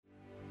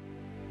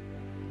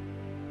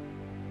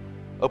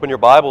Open your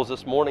Bibles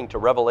this morning to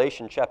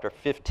Revelation chapter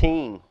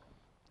 15.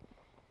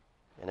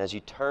 And as you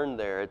turn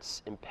there,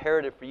 it's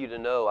imperative for you to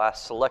know I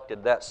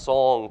selected that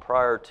song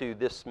prior to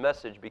this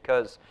message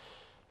because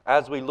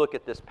as we look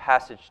at this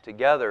passage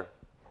together,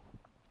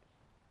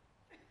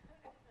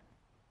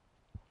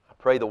 I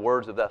pray the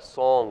words of that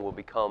song will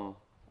become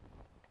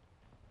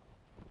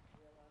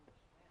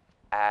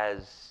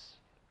as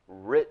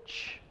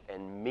rich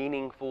and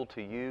meaningful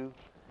to you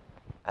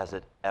as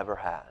it ever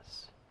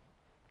has,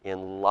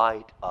 in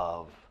light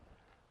of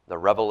the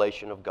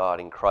revelation of God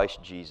in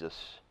Christ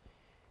Jesus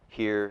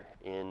here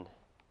in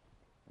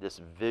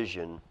this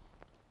vision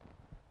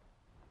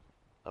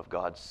of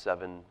God's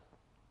 7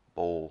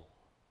 bowl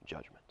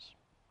judgments.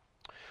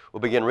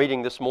 We'll begin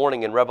reading this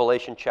morning in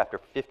Revelation chapter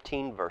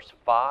 15, verse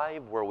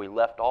 5, where we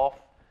left off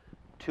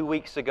 2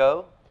 weeks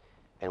ago,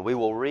 and we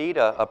will read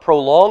a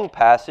prolonged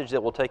passage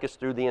that will take us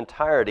through the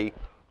entirety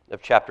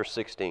of chapter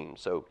 16.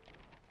 So,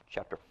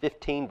 chapter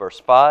 15, verse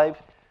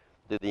 5,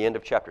 to the end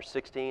of chapter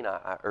 16,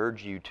 I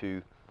urge you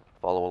to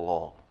follow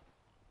along.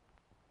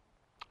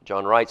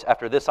 John writes,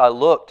 "After this I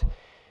looked,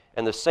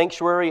 and the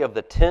sanctuary of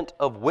the tent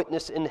of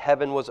witness in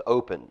heaven was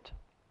opened.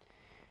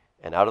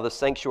 And out of the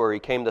sanctuary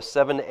came the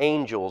 7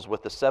 angels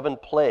with the 7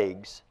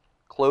 plagues,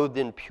 clothed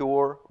in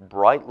pure,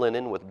 bright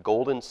linen with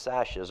golden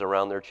sashes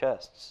around their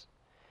chests.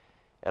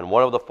 And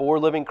one of the 4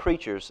 living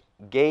creatures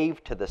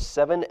gave to the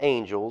 7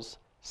 angels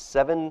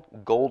 7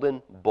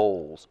 golden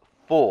bowls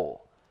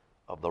full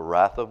of the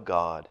wrath of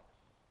God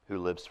who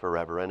lives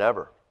forever and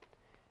ever.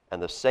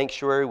 And the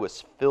sanctuary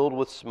was filled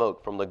with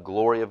smoke from the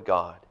glory of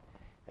God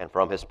and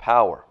from His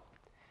power.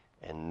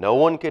 And no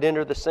one could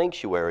enter the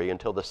sanctuary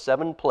until the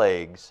 7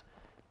 plagues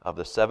of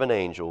the 7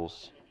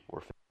 angels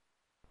were finished.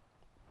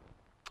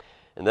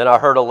 And then I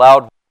heard a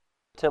loud voice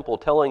in the temple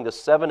telling the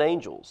 7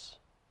 angels,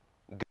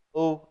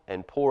 'Go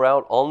and pour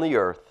out on the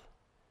earth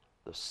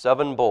the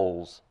 7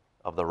 bowls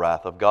of the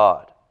wrath of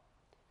God.'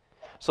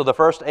 So the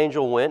first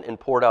angel went and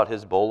poured out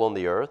his bowl on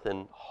the earth,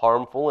 and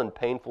harmful and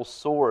painful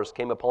sores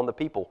came upon the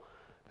people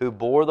who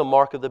bore the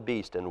mark of the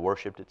beast and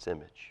worshipped its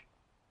image.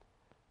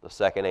 The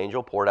second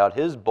angel poured out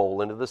his bowl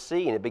into the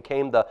sea, and it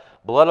became the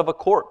blood of a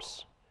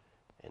corpse,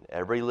 and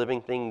every living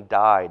thing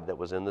died that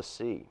was in the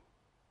sea.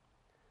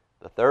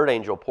 The third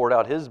angel poured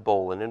out his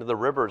bowl into the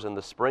rivers and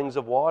the springs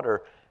of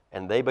water,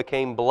 and they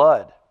became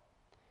blood.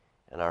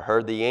 And I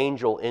heard the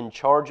angel in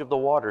charge of the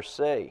water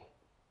say,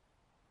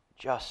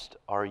 'Just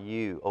are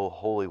you, O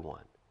Holy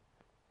One,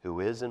 who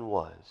is and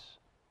was,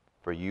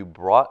 for you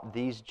brought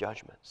these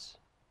judgments.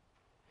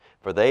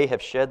 For they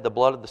have shed the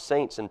blood of the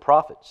saints and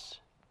prophets,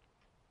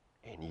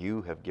 and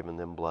you have given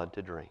them blood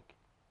to drink.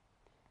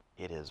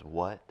 It is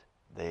what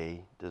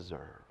they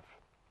deserve.'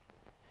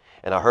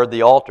 And I heard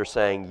the altar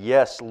saying,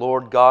 'Yes,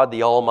 Lord God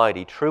the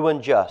Almighty, true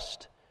and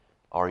just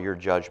are your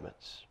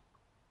judgments.'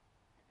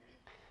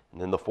 And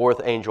then the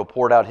fourth angel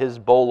poured out his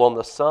bowl on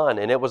the sun,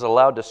 and it was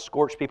allowed to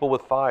scorch people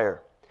with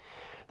fire.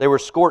 They were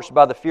scorched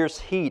by the fierce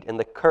heat, and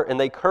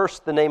they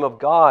cursed the name of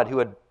God who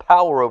had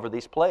power over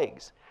these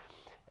plagues.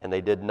 And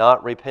they did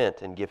not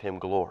repent and give Him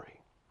glory.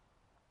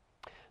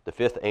 The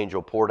fifth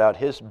angel poured out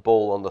his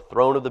bowl on the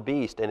throne of the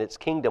beast, and its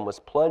kingdom was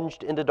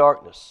plunged into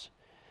darkness.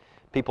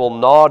 People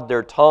gnawed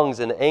their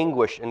tongues in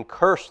anguish and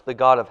cursed the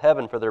God of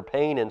heaven for their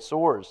pain and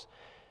sores.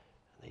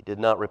 They did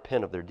not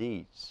repent of their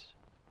deeds.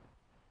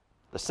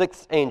 The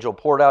sixth angel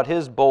poured out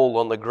his bowl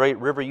on the great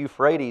river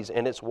Euphrates,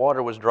 and its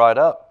water was dried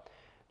up,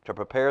 to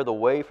prepare the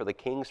way for the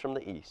kings from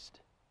the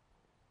east.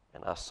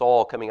 And I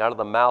saw coming out of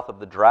the mouth of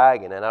the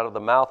dragon, and out of the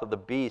mouth of the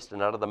beast,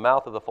 and out of the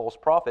mouth of the false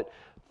prophet,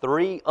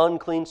 3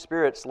 unclean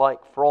spirits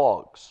like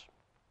frogs.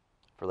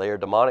 For they are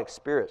demonic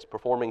spirits,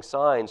 performing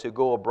signs, who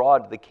go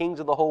abroad to the kings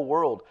of the whole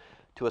world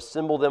to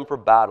assemble them for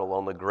battle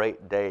on the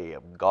great day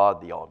of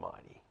God the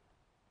Almighty.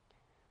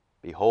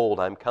 Behold,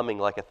 I am coming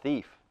like a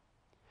thief.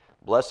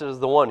 Blessed is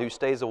the one who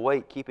stays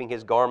awake, keeping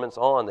his garments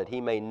on, that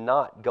he may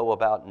not go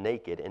about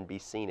naked and be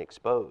seen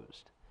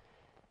exposed.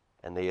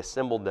 And they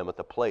assembled them at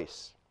the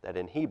place that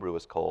in Hebrew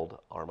is called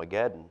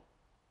Armageddon.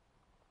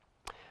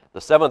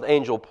 The 7th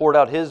angel poured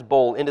out his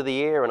bowl into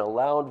the air, and a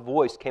loud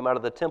voice came out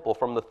of the temple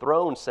from the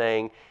throne,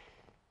 saying,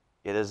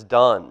 'It is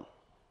done.'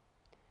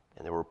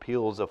 And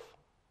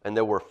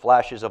there were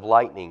flashes of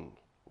lightning,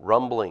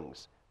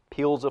 rumblings,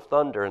 peals of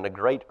thunder, and a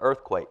great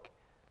earthquake,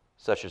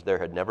 such as there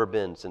had never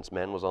been since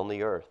man was on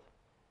the earth.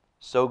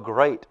 So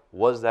great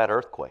was that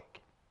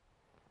earthquake.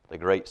 The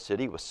great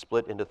city was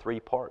split into 3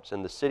 parts,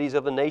 and the cities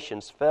of the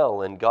nations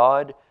fell, and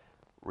God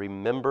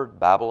remembered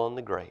Babylon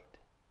the Great,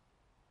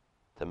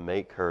 to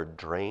make her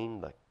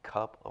drain the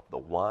cup of the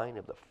wine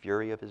of the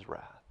fury of His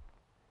wrath.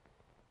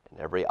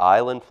 And every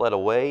island fled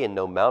away, and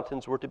no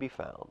mountains were to be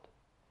found.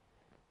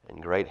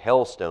 And great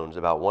hailstones,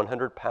 about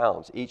 100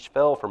 pounds, each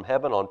fell from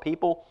heaven on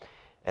people,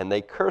 and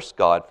they cursed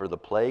God for the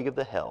plague of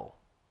the hail,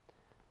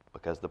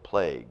 because the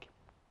plague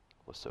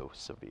was so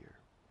severe."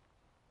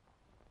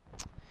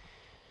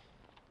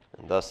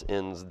 And thus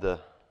ends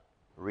the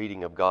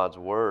reading of God's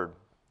Word.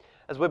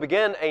 As we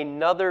begin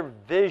another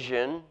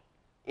vision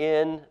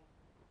in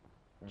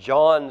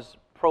John's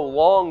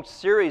prolonged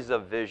series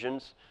of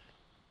visions,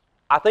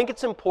 I think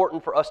it's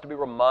important for us to be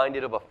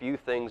reminded of a few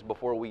things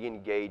before we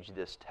engage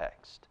this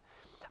text.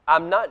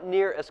 I'm not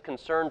near as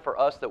concerned for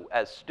us that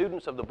as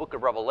students of the book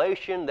of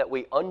Revelation that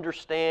we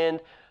understand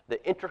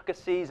the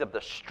intricacies of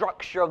the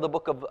structure of the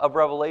book of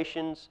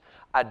Revelations.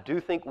 I do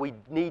think we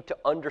need to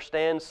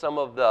understand some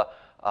of the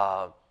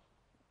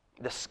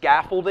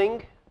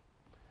scaffolding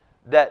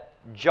that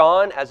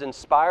John, as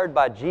inspired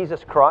by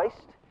Jesus Christ,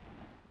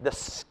 the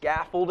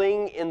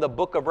scaffolding in the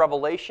book of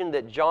Revelation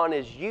that John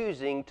is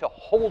using to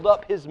hold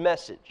up his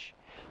message.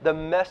 The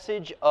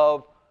message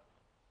of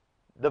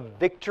the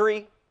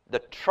victory, the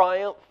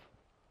triumph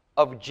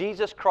of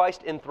Jesus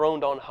Christ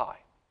enthroned on high.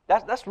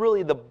 That's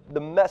really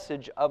the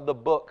message of the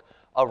book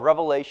of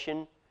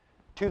Revelation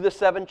to the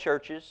seven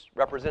churches,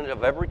 representative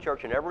of every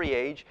church in every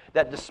age,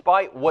 that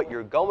despite what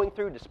you're going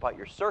through, despite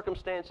your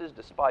circumstances,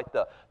 despite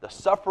the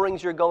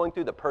sufferings you're going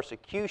through, the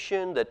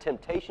persecution, the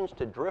temptations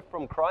to drift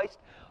from Christ,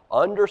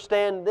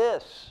 understand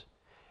this.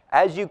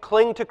 As you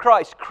cling to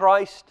Christ,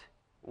 Christ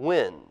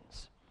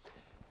wins.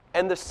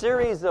 And the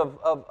series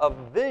of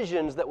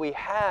visions that we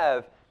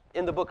have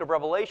in the book of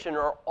Revelation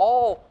are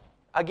all,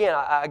 again,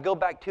 I go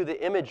back to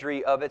the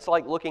imagery of it's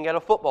like looking at a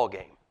football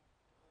game.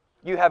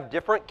 You have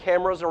different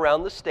cameras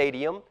around the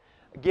stadium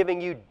giving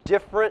you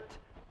different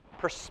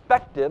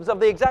perspectives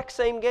of the exact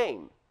same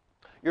game.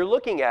 You're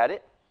looking at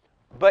it,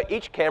 but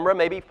each camera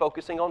may be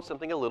focusing on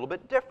something a little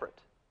bit different.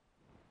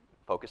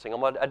 Focusing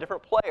on a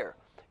different player,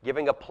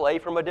 giving a play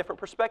from a different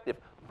perspective,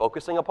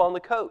 focusing upon the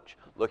coach,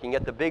 looking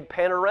at the big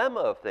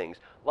panorama of things.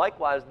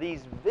 Likewise,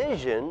 these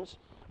visions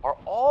are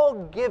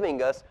all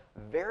giving us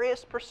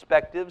various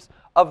perspectives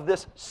of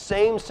this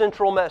same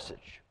central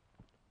message.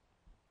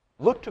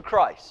 Look to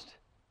Christ.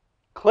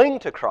 Cling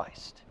to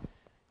Christ.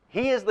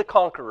 He is the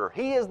conqueror.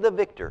 He is the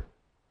victor.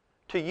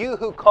 To you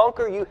who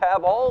conquer, you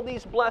have all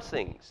these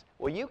blessings.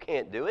 Well, you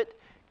can't do it.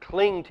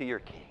 Cling to your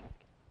King.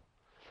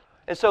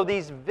 And so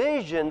these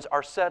visions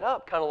are set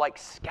up kind of like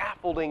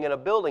scaffolding in a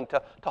building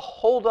to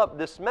hold up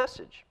this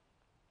message.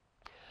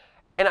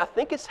 And I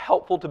think it's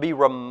helpful to be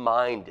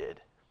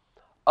reminded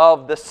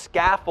of the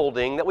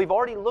scaffolding that we've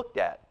already looked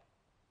at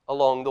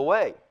along the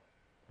way.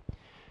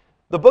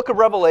 The book of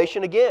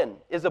Revelation, again,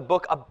 is a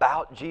book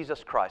about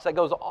Jesus Christ. That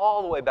goes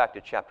all the way back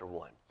to chapter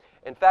 1.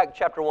 In fact,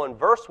 chapter 1,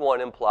 verse 1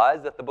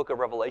 implies that the book of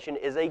Revelation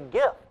is a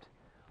gift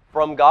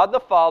from God the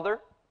Father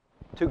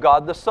to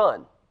God the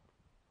Son.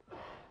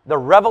 The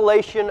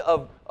revelation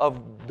of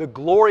the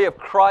glory of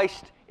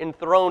Christ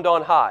enthroned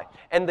on high.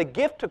 And the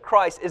gift to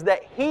Christ is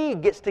that He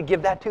gets to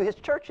give that to His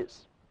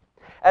churches.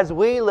 As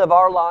we live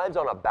our lives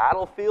on a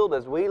battlefield,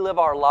 as we live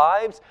our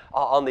lives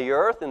on the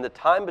earth in the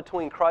time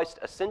between Christ's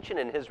ascension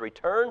and His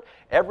return,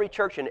 every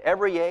church in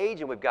every age,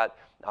 and we've got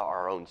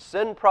our own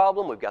sin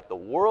problem, we've got the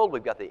world,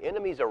 we've got the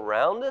enemies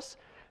around us,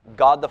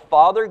 God the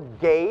Father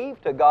gave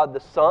to God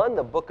the Son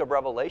the book of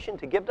Revelation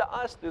to give to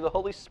us through the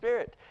Holy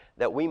Spirit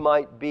that we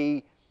might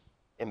be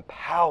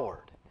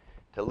empowered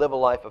to live a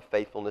life of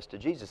faithfulness to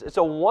Jesus. It's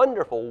a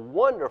wonderful,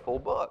 wonderful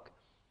book,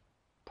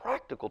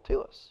 practical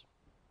to us.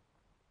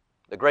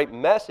 The great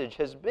message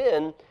has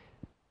been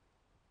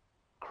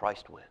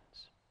Christ wins.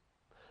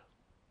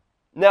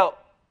 Now,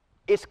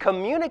 it's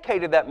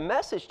communicated that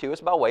message to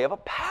us by way of a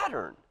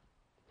pattern.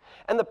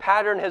 And the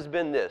pattern has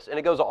been this, and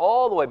it goes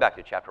all the way back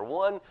to chapter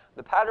 1.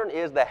 The pattern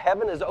is the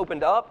heaven is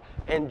opened up,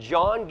 and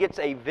John gets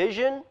a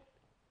vision,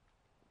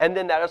 and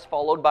then that is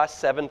followed by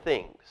 7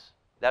 things.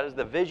 That is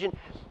the vision.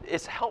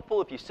 It's helpful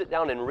if you sit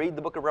down and read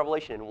the book of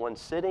Revelation in one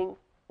sitting.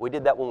 We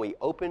did that when we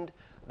opened.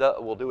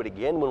 We'll do it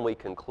again when we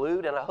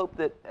conclude, and I hope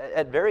that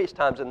at various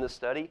times in this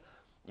study,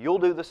 you'll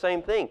do the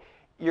same thing.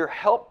 You're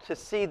helped to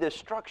see this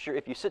structure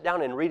if you sit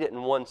down and read it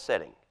in one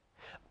setting.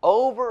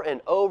 Over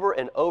and over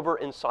and over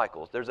in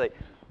cycles. There's a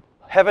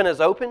heaven is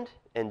opened,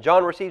 and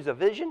John receives a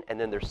vision, and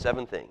then there's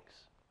 7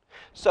 things.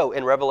 So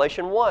in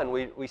Revelation 1,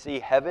 we see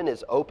heaven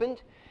is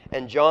opened,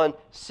 and John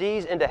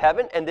sees into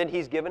heaven, and then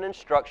he's given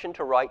instruction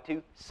to write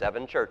to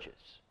 7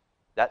 churches.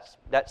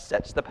 That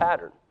sets the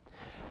pattern.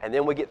 And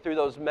then we get through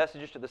those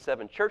messages to the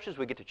 7 churches.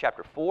 We get to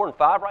chapter 4 and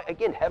 5, right?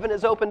 Again, heaven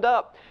is opened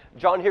up.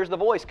 John hears the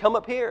voice, come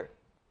up here.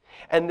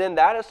 And then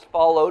that is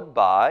followed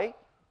by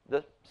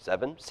the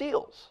 7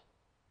 seals.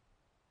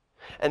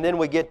 And then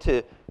we get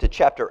to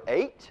chapter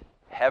 8.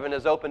 Heaven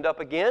is opened up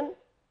again,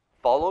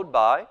 followed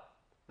by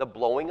the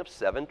blowing of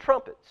 7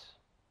 trumpets.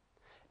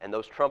 And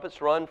those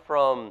trumpets run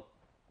from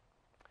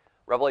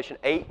Revelation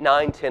 8,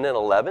 9, 10, and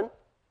 11.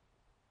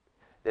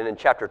 Then in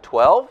chapter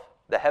 12,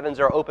 the heavens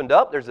are opened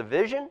up. There's a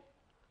vision.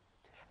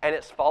 And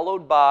it's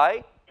followed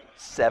by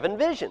 7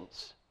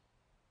 visions.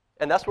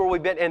 And that's where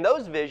we've been. And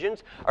those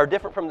visions are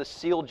different from the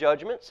seal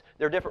judgments.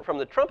 They're different from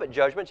the trumpet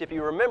judgments. If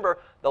you remember,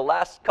 the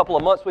last couple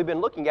of months we've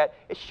been looking at,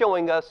 it's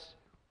showing us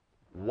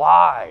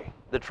why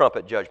the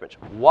trumpet judgments,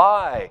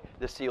 why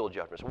the seal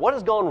judgments, what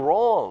has gone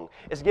wrong.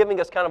 It's giving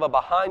us kind of a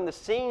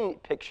behind-the-scene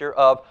picture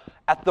of,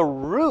 at the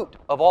root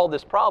of all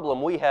this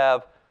problem, we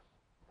have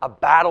a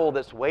battle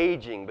that's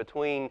waging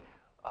between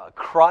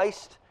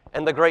Christ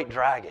and the great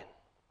dragon.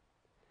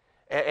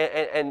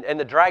 and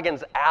the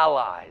dragon's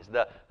allies,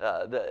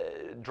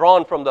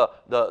 drawn from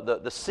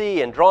the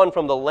sea and drawn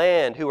from the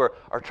land, who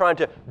are trying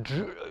to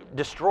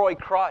destroy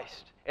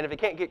Christ. And if he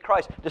can't get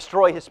Christ,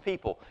 destroy his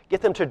people.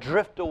 Get them to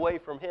drift away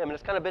from him. And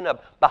it's kind of been a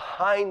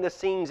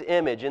behind-the-scenes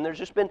image. And there's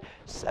just been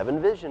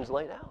 7 visions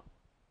laid out.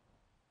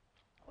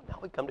 Well, now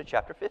we come to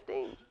chapter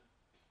 15.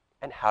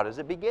 And how does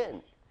it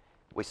begin?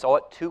 We saw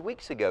it 2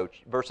 weeks ago,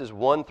 verses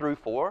 1 through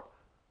 4.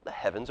 The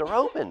heavens are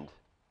opened.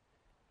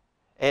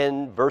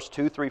 And verse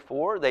 2, 3,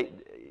 4,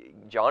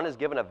 John is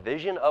given a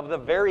vision of the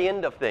very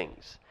end of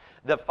things.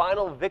 The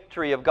final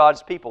victory of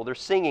God's people. They're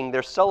singing,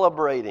 they're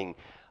celebrating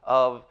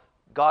of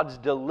God's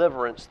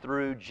deliverance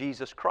through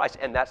Jesus Christ.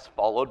 And that's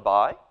followed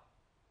by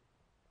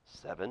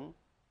 7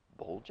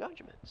 bold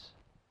judgments.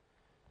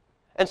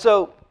 And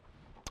so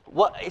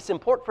it's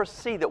important for us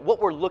to see that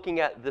what we're looking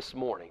at this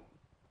morning,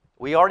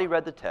 we already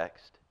read the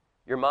text.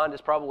 Your mind is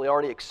probably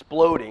already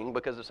exploding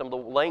because of some of the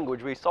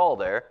language we saw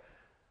there.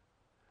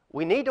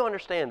 We need to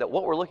understand that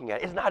what we're looking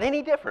at is not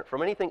any different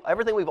from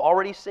everything we've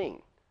already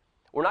seen.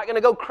 We're not going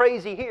to go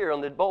crazy here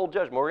on the bold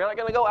judgment. We're not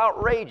going to go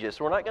outrageous.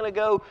 We're not going to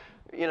go,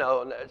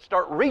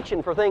 start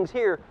reaching for things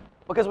here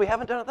because we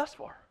haven't done it thus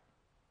far.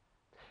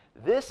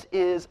 This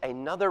is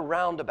another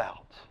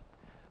roundabout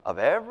of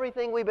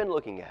everything we've been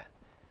looking at.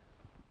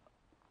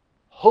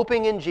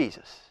 Hoping in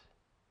Jesus.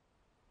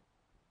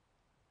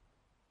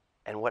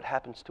 And what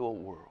happens to a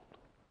world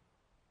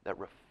that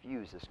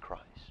refuses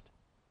Christ,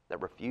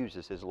 that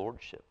refuses his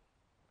lordship.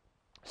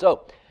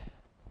 So,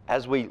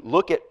 as we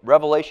look at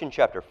Revelation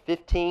chapter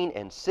 15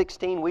 and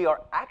 16, we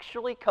are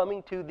actually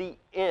coming to the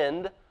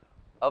end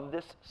of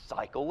this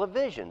cycle of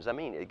visions. I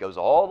mean, it goes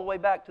all the way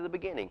back to the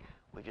beginning.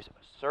 We're just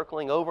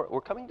circling over.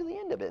 We're coming to the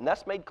end of it. And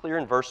that's made clear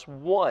in verse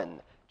 1,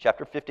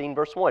 chapter 15,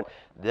 verse 1.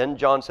 Then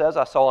John says,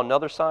 I saw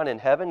another sign in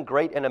heaven,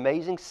 great and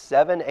amazing,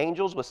 7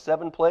 angels with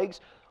 7 plagues,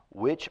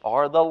 which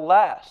are the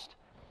last.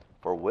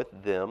 For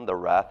with them the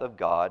wrath of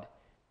God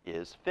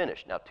is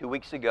finished. Now, 2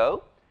 weeks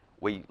ago,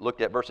 we looked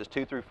at verses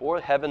 2 through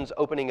 4, heavens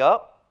opening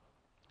up,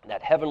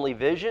 that heavenly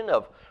vision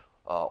of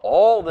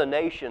all the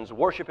nations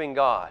worshiping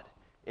God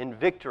in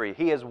victory.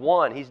 He has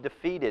won, he's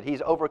defeated,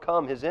 he's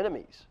overcome his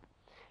enemies.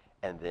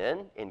 And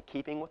then, in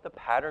keeping with the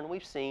pattern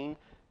we've seen,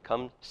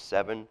 come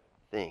 7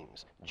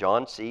 things.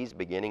 John sees,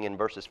 beginning in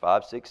verses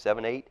 5, 6,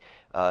 7, 8,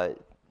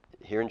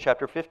 here in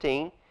chapter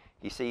 15,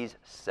 he sees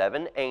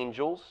 7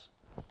 angels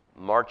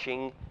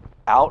marching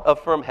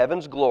out from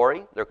heaven's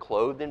glory. They're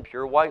clothed in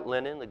pure white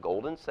linen, the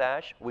golden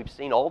sash. We've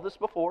seen all this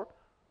before.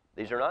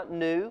 These are not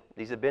new.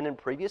 These have been in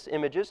previous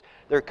images.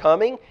 They're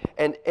coming,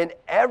 and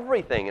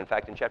everything, in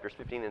fact, in chapters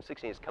 15 and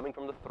 16, is coming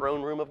from the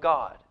throne room of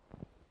God.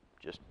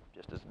 Just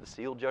as the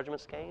sealed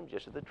judgments came,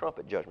 just as the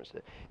trumpet judgments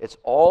did. It's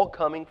all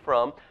coming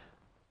from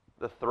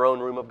the throne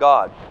room of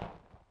God.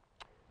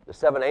 The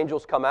 7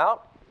 angels come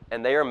out,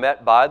 and they are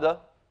met by the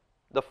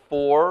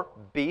 4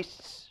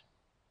 beasts.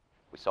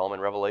 We saw them in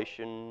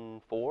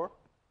Revelation 4,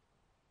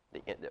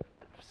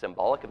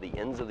 symbolic of the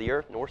ends of the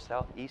earth, north,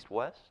 south, east,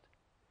 west.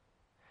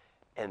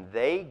 And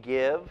they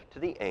give to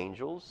the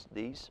angels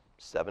these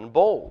 7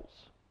 bowls.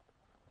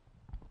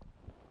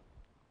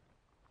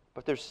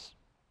 But there's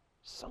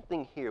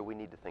something here we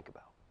need to think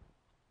about.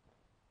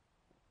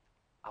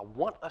 I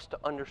want us to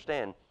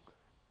understand,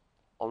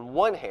 on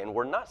one hand,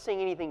 we're not seeing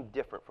anything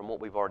different from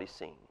what we've already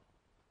seen.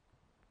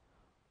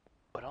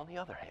 But on the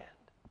other hand,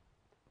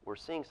 we're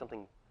seeing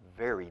something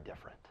very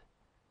different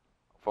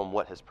from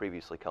what has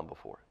previously come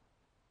before.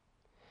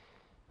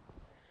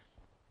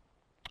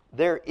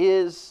 There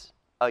is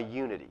a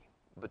unity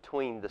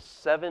between the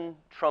 7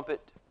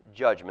 trumpet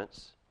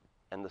judgments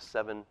and the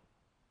 7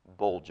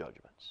 bowl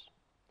judgments.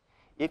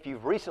 If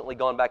you've recently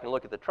gone back and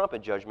looked at the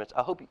trumpet judgments,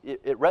 I hope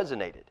it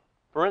resonated.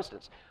 For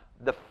instance,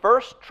 the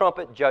first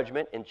trumpet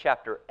judgment in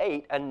chapter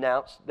 8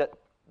 announced that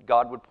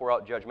God would pour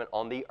out judgment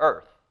on the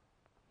earth.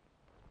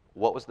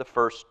 What was the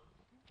first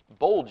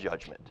bowl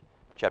judgment?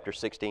 Chapter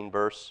 16,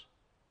 verse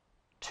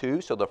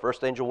 2. So the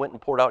first angel went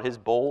and poured out his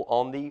bowl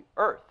on the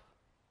earth.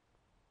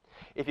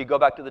 If you go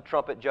back to the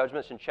trumpet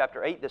judgments in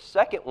chapter 8, the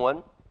second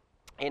one,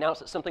 he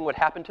announced that something would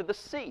happen to the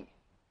sea.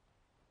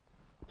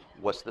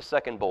 What's the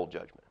second bowl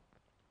judgment?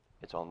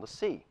 It's on the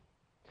sea.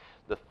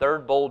 The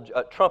third bowl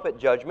trumpet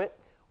judgment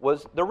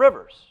was the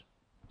rivers.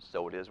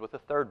 So it is with the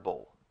third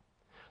bowl.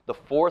 The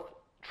fourth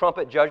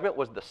trumpet judgment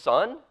was the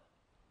sun.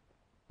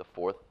 The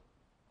fourth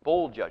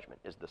bowl judgment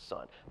is the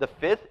sun. The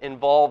fifth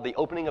involved the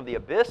opening of the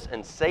abyss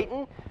and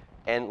Satan.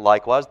 And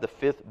likewise, the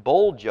 5th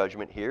bowl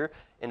judgment here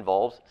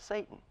involves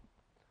Satan.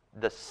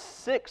 The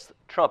 6th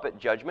trumpet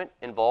judgment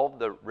involved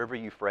the river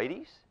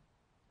Euphrates.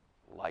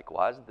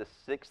 Likewise, the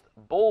 6th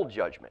bowl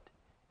judgment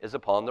is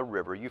upon the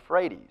river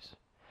Euphrates.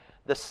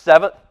 The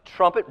 7th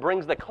trumpet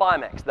brings the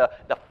climax, the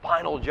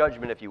final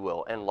judgment, if you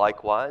will. And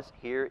likewise,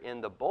 here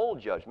in the bowl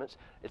judgments,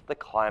 it's the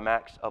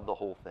climax of the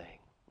whole thing.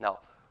 Now,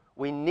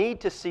 we need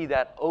to see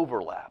that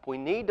overlap. We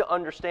need to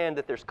understand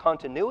that there's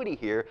continuity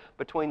here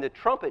between the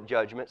trumpet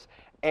judgments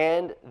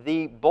and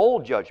the bowl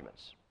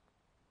judgments.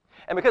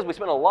 And because we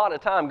spent a lot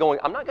of time going,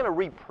 I'm not going to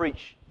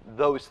re-preach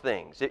those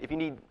things. If you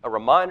need a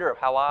reminder of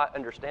how I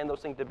understand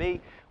those things to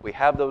be, we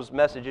have those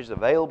messages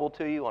available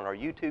to you on our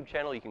YouTube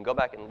channel. You can go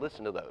back and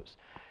listen to those.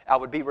 I'll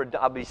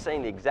be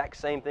saying the exact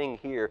same thing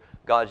here,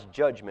 God's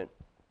judgment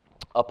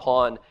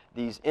upon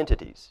these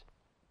entities.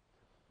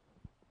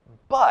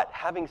 But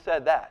having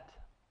said that,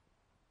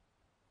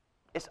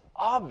 it's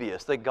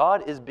obvious that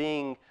God is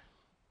being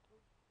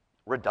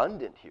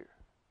redundant here,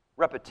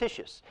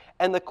 repetitious.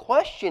 And the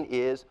question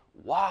is,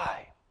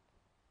 why?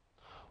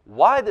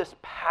 Why this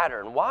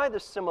pattern? Why the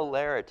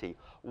similarity?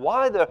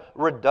 Why the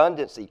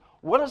redundancy?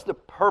 What is the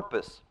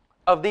purpose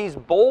of these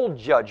bold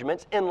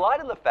judgments in light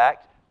of the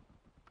fact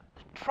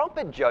the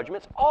trumpet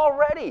judgments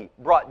already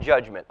brought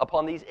judgment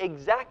upon these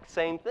exact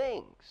same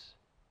things?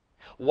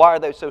 Why are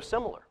they so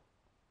similar?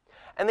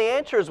 And the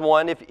answer is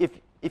one, if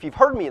you've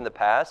heard me in the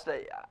past,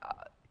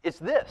 it's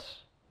this.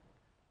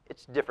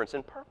 It's difference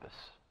in purpose.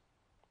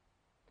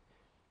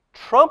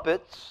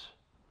 Trumpets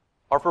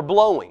are for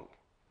blowing.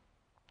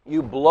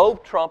 You blow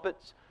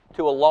trumpets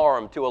to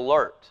alarm, to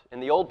alert. In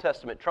the Old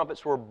Testament,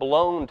 trumpets were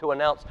blown to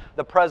announce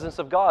the presence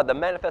of God, the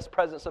manifest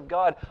presence of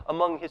God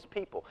among His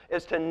people.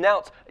 It's to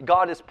announce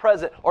God is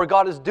present or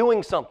God is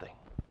doing something.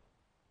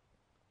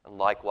 And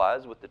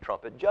likewise with the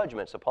trumpet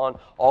judgments upon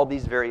all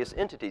these various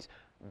entities.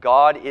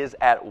 God is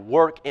at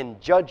work in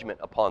judgment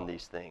upon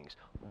these things.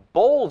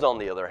 Bowls, on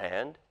the other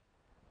hand,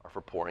 are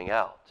for pouring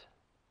out.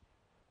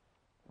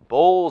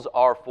 Bowls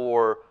are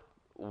for,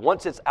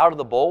 once it's out of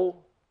the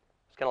bowl,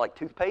 it's kind of like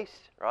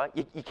toothpaste, right?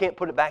 You can't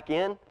put it back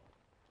in.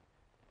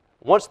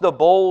 Once the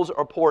bowls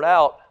are poured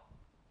out,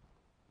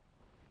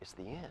 it's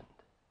the end.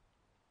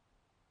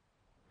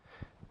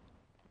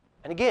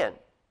 And again,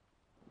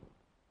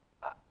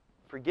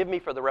 forgive me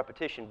for the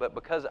repetition, but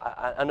because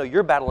I know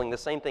you're battling the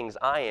same things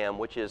I am,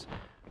 which is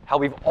how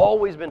we've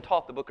always been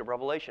taught the book of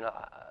Revelation,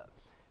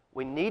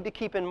 we need to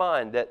keep in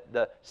mind that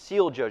the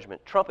seal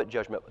judgment, trumpet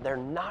judgment, they're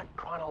not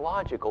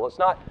chronological. It's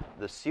not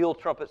the seal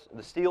trumpets,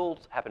 the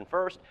seals happen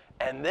first,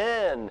 and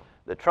then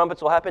the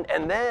trumpets will happen,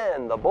 and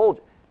then the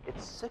bowl.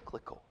 It's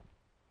cyclical.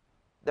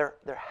 They're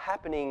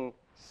happening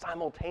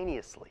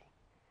simultaneously.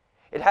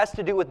 It has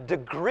to do with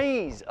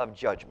degrees of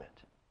judgment.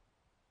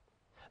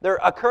 They're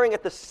occurring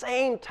at the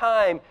same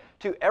time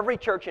to every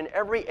church in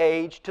every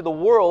age, to the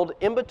world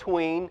in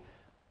between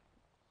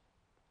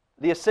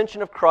the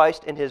ascension of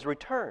Christ and His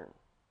return.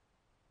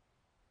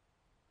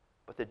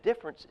 But the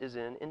difference is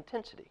in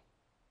intensity.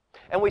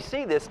 And we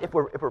see this if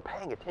we're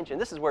paying attention.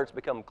 This is where it's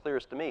become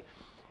clearest to me.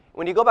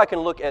 When you go back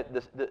and look at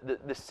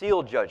the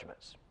seal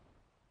judgments,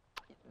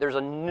 there's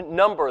a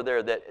number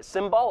there, that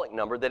symbolic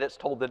number that it's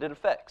told that it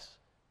affects,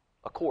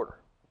 a quarter.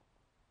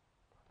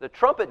 The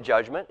trumpet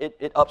judgment,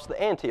 it ups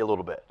the ante a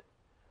little bit.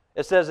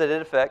 It says that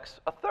it affects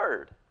a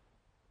third.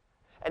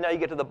 And now you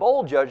get to the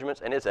bowl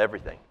judgments, and it's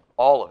everything.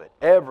 All of it.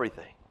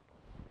 Everything.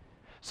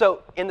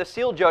 So in the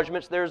seal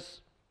judgments,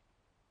 there's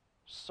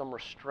some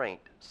restraint,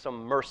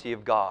 some mercy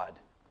of God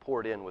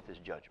poured in with His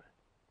judgment.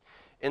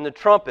 In the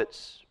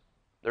trumpets,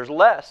 there's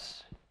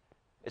less.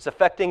 It's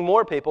affecting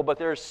more people, but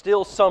there's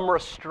still some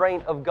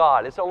restraint of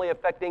God. It's only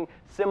affecting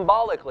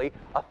symbolically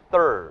a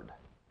third.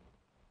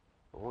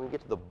 But when we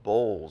get to the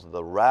bowls,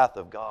 the wrath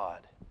of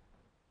God,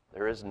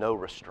 there is no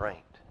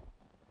restraint.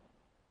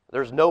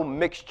 There's no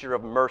mixture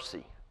of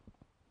mercy.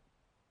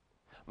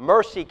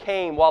 Mercy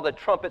came while the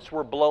trumpets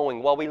were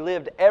blowing, while we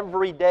lived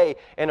every day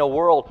in a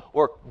world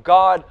where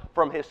God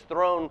from His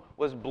throne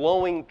was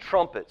blowing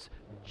trumpets,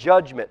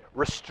 judgment,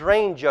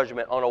 restrained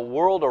judgment on a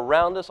world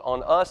around us,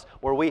 on us,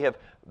 where we have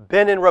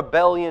been in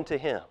rebellion to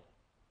Him.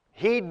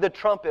 Heed the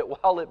trumpet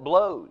while it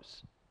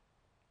blows.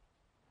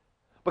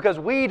 Because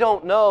we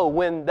don't know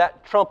when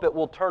that trumpet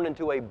will turn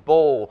into a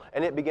bowl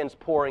and it begins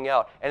pouring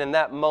out. And in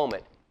that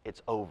moment,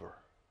 it's over.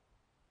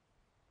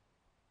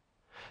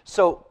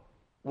 So,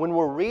 when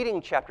we're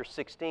reading chapter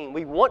 16,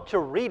 we want to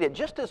read it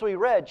just as we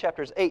read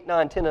chapters 8,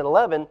 9, 10, and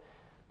 11.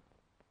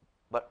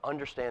 But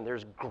understand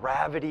there's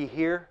gravity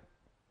here.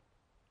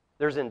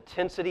 There's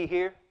intensity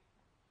here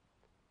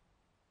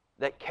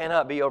that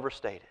cannot be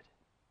overstated.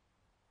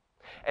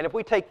 And if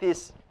we take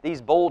these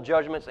bold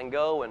judgments and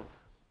go and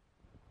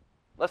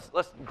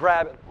let's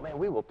grab it, man,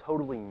 we will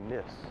totally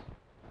miss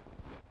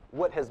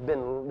what has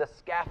been the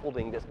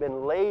scaffolding that's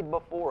been laid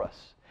before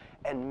us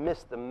and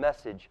miss the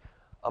message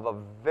of a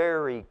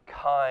very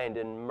kind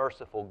and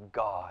merciful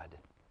God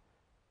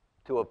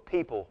to a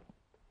people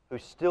who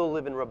still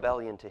live in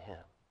rebellion to Him.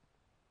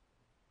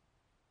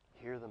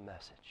 Hear the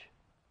message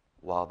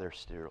while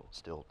there's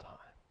still time.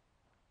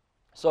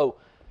 So,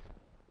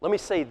 let me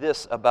say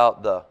this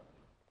about the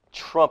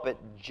trumpet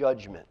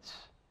judgments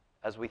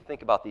as we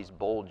think about these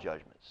bold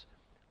judgments.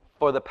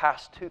 For the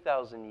past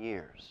 2,000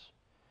 years,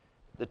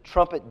 the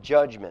trumpet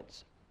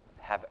judgments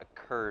have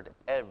occurred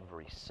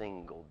every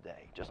single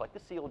day, just like the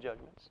seal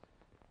judgments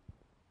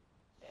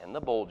and the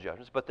bowl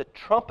judgments. But the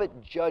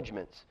trumpet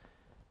judgments,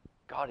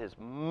 God is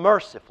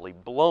mercifully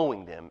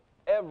blowing them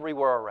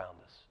everywhere around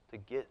us to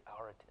get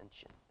our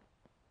attention.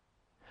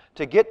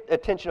 To get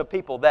attention of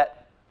people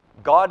that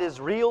God is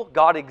real,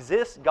 God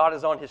exists, God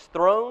is on His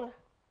throne,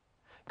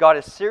 God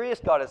is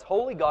serious, God is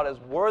holy, God is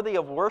worthy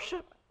of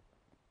worship.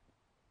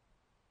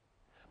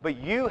 But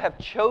you have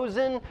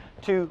chosen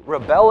to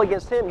rebel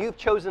against Him. You've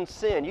chosen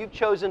sin. You've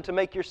chosen to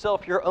make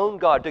yourself your own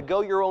God, to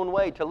go your own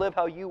way, to live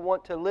how you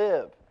want to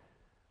live.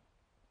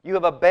 You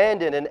have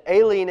abandoned and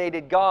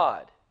alienated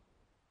God.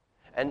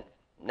 And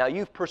now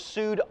you've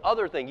pursued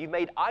other things. You've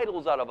made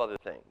idols out of other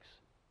things.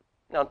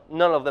 Now,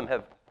 none of them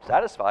have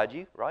satisfied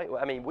you, right?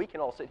 I mean, we can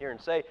all sit here and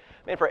say,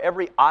 man, for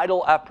every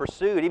idol I've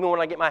pursued, even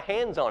when I get my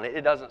hands on it,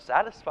 it doesn't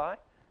satisfy.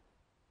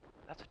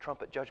 That's a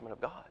trumpet judgment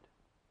of God.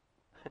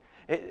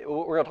 We're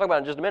going to talk about it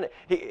in just a minute.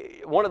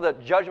 One of the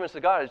judgments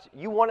of God is,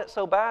 you want it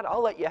so bad,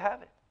 I'll let you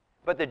have it.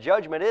 But the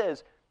judgment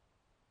is,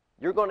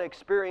 you're going to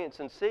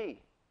experience and see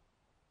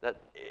that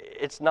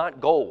it's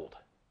not gold.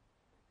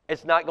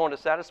 It's not going to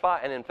satisfy,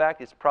 and in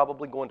fact, it's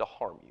probably going to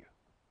harm you.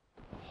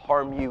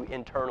 Harm you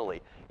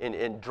internally,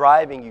 in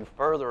driving you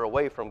further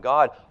away from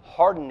God,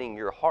 hardening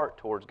your heart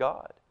towards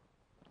God.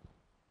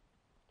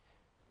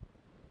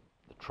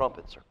 The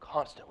trumpets are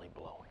constantly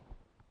blowing,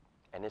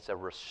 and it's a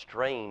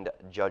restrained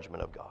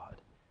judgment of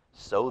God,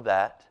 so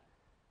that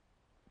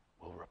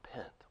we'll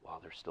repent while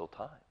there's still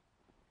time.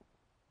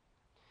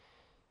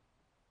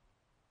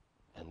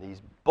 And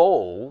these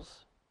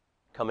bowls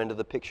come into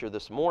the picture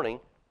this morning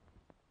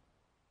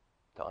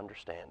to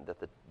understand that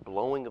the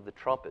blowing of the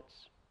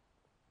trumpets,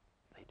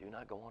 they do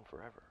not go on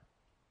forever.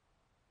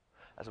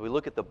 As we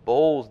look at the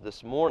bowls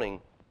this morning,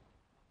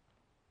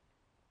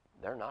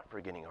 they're not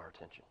for getting our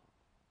attention.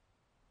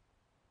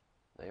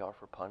 They are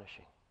for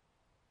punishing.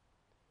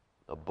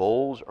 The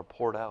bowls are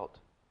poured out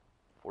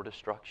for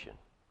destruction.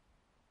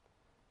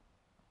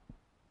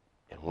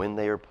 And when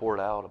they are poured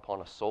out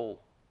upon a soul,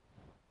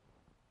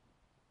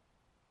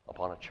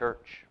 upon a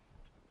church,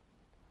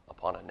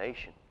 upon a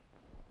nation,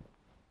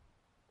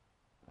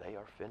 they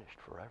are finished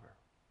forever.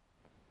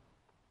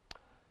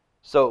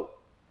 So,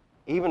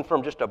 even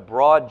from just a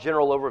broad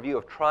general overview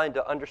of trying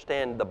to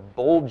understand the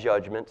bowl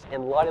judgments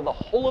in light of the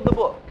whole of the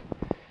book,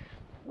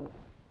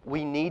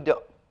 we need to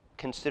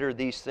consider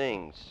these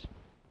things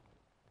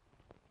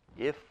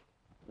if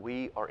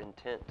we are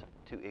intent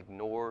to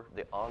ignore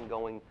the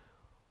ongoing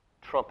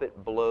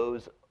trumpet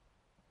blows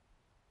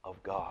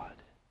of God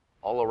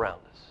all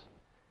around us.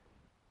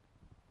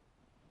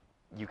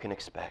 You can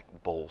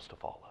expect bowls to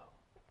follow.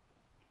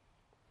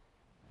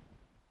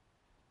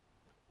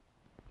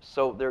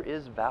 So there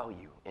is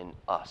value in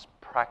us,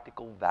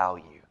 practical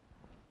value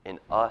in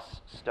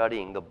us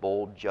studying the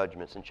bold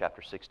judgments in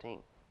chapter 16.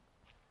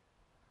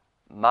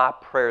 My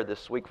prayer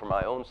this week for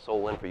my own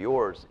soul and for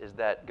yours is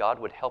that God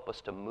would help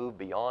us to move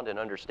beyond an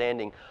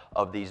understanding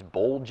of these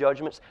bold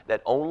judgments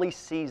that only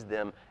sees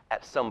them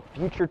at some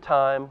future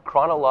time,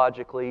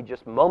 chronologically,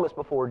 just moments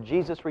before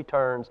Jesus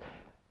returns,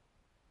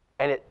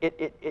 and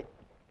it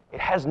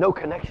has no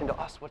connection to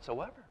us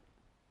whatsoever.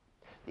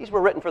 These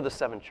were written for the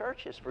 7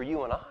 churches, for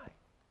you and I.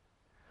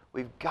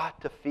 We've got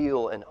to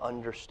feel and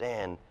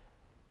understand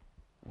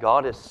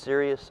God is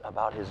serious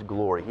about His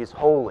glory. He's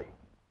holy.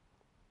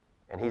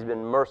 And He's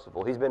been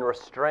merciful. He's been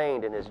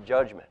restrained in His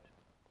judgment.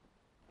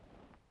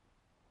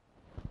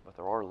 But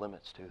there are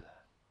limits to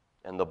that.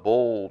 And the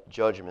bold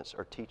judgments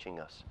are teaching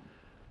us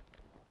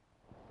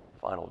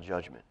final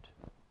judgment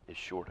is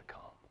sure to come.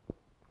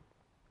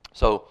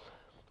 So,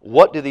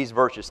 what do these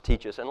verses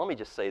teach us? And let me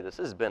just say this.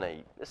 This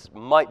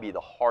might be the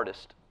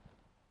hardest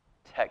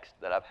text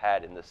that I've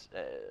had in this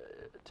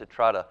to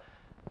try to,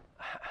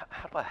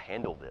 how do I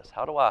handle this?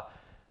 How do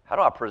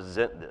I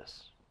present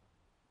this?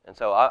 And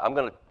so I'm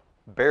going to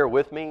bear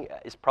with me.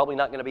 It's probably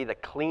not going to be the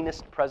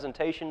cleanest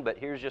presentation, but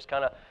here's just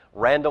kind of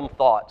random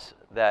thoughts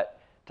that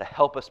to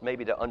help us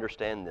maybe to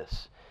understand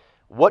this.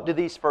 What do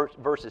these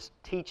verses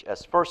teach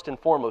us? First and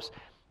foremost,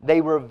 they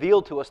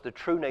reveal to us the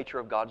true nature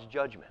of God's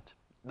judgment.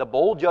 The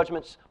bold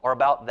judgments are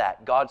about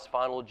that, God's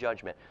final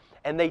judgment.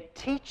 And they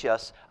teach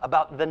us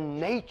about the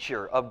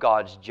nature of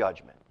God's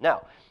judgment.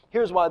 Now,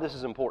 here's why this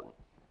is important.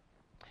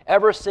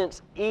 Ever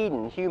since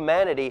Eden,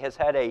 humanity has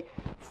had a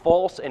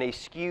false and a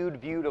skewed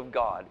view of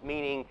God,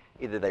 meaning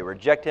either they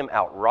reject Him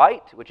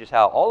outright, which is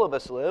how all of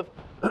us live,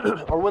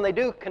 or when they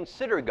do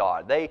consider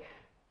God, they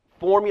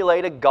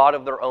formulate a God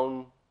of their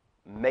own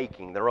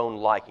making, their own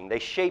liking. They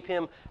shape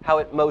Him how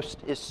it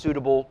most is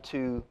suitable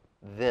to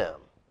them.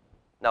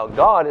 Now,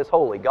 God is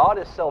holy. God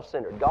is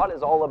self-centered. God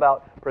is all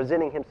about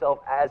presenting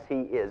Himself as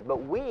He is.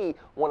 But we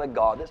want a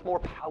God that's more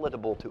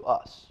palatable to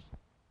us.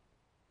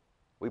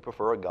 We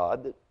prefer a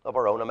God of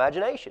our own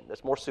imagination,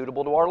 that's more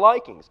suitable to our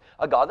likings.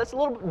 A God that's a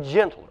little bit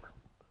gentler.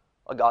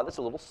 A God that's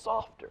a little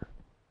softer.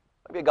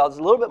 Maybe a God that's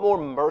a little bit more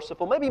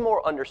merciful, maybe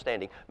more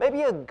understanding.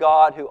 Maybe a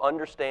God who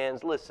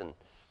understands, listen,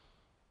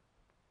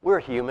 we're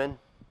human.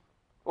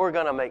 We're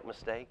going to make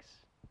mistakes.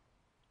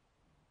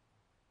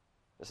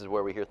 This is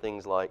where we hear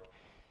things like,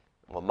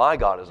 well, my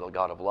God is a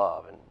God of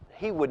love, and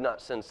He would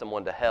not send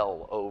someone to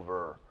hell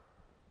over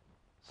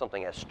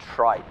something as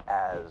trite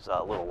as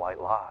a little white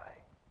lie.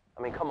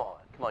 I mean, come on.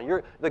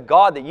 You're the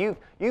God that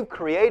you've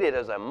created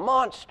as a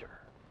monster.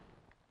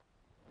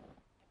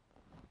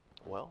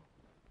 Well,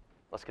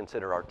 let's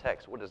consider our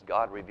text. What does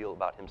God reveal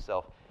about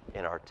Himself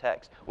in our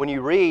text. When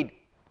you read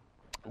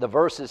the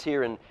verses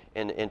here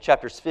in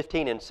chapters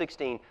 15 and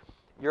 16,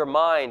 your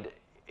mind,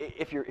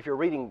 if you're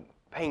reading,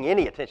 paying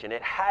any attention,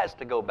 it has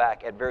to go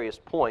back at various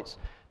points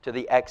to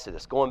the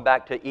Exodus, going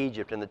back to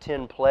Egypt and the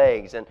 10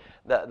 plagues, and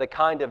the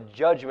kind of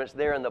judgments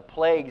there and the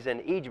plagues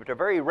in Egypt are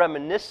very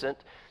reminiscent.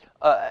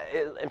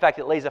 In fact,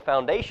 it lays a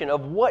foundation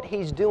of what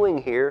he's doing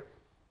here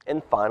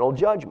in final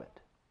judgment.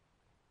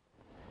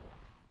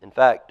 In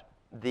fact,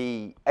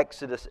 the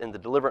Exodus and the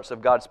deliverance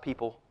of God's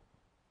people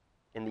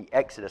in the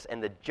Exodus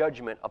and the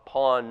judgment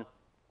upon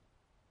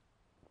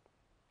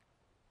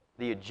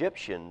the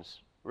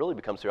Egyptians really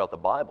becomes throughout the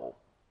Bible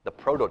the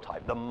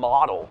prototype, the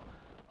model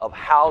of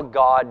how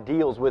God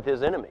deals with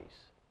his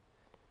enemies.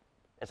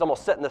 It's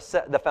almost setting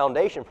the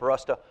foundation for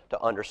us to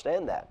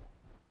understand that.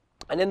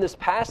 And in this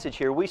passage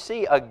here, we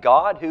see a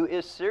God who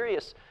is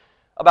serious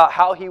about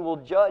how he will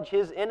judge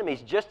his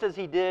enemies, just as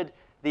he did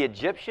the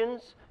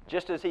Egyptians,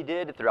 just as he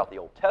did throughout the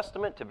Old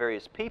Testament to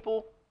various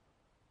people,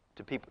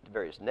 to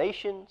various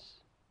nations.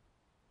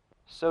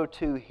 So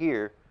too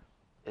here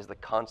is the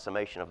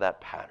consummation of that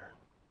pattern.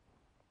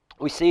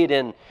 We see it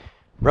in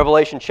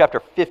Revelation chapter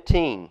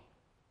 15.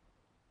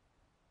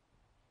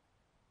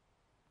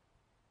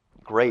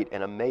 Great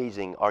and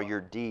amazing are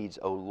your deeds,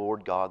 O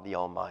Lord God the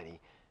Almighty.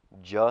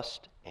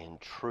 Just and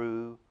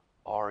true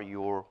are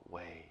your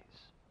ways.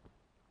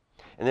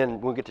 And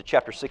then we'll get to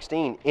chapter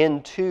 16,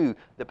 into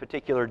the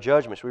particular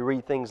judgments. We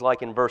read things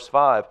like in verse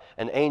 5,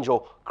 an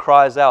angel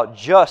cries out,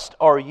 just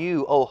are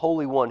you, O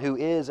Holy One, who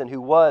is and who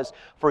was,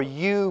 for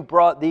you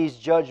brought these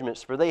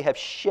judgments, for they have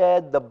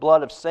shed the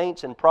blood of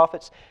saints and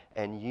prophets,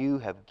 and you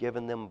have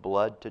given them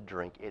blood to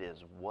drink. It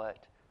is what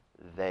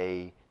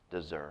they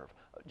deserve.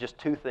 Just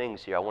two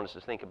things here. I want us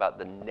to think about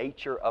the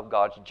nature of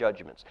God's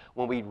judgments.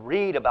 When we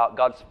read about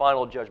God's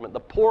final judgment, the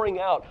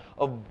pouring out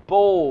of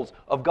bowls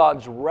of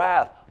God's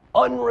wrath,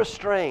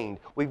 unrestrained,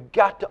 we've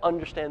got to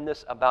understand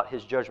this about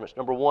his judgments.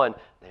 Number one,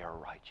 they are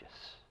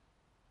righteous.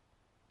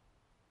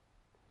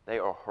 They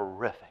are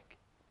horrific,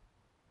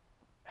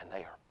 and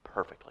they are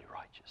perfectly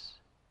righteous.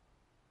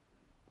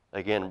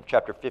 Again,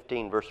 chapter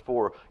 15, verse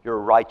 4, your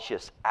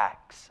righteous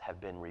acts have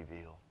been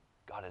revealed.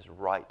 God is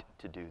right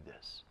to do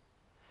this.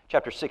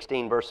 Chapter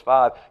 16, verse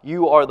 5,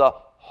 you are the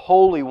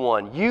Holy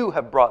One. You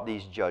have brought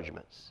these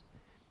judgments.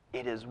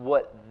 It is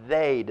what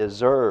they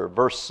deserve.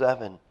 Verse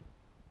 7,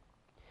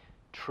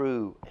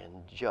 true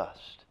and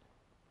just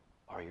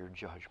are your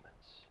judgments.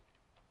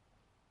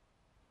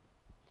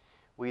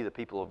 We, the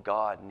people of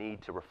God,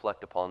 need to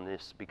reflect upon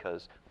this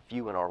because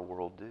few in our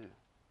world do.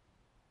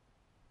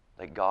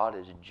 That God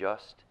is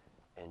just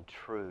and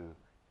true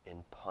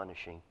in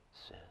punishing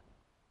sin.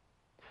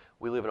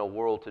 We live in a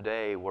world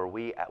today where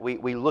we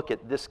look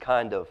at this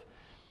kind of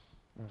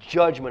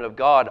judgment of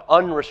God,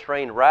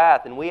 unrestrained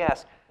wrath, and we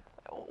ask,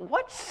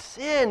 what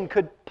sin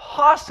could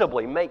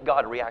possibly make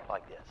God react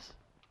like this?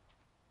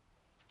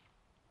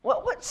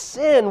 What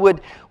sin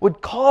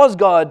would cause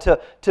God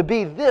to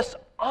be this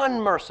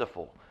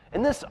unmerciful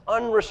and this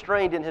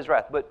unrestrained in his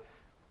wrath? But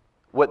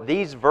what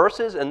these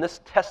verses and this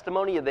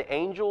testimony of the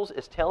angels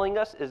is telling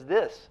us is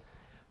this.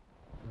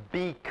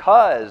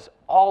 Because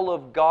all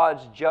of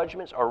God's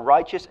judgments are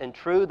righteous and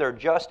true, they're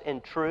just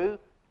and true,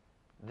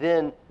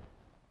 then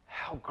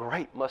how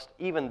great must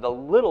even the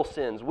little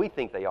sins we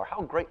think they are,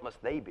 how great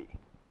must they be? Do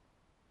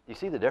you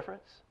see the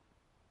difference?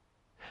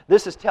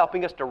 This is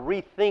helping us to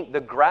rethink the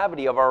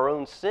gravity of our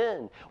own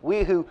sin.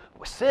 We who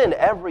sin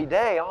every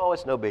day, oh,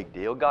 it's no big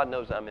deal. God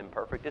knows I'm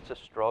imperfect. It's a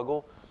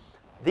struggle.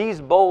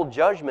 These bold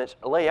judgments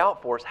lay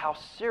out for us how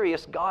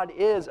serious God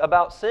is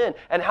about sin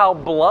and how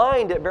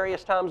blind at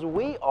various times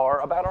we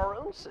are about our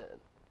own sin.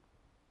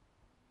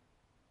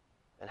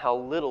 And how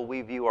little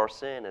we view our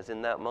sin as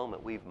in that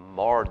moment we've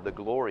marred the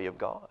glory of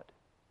God.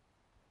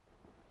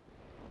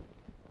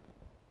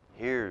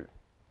 Here,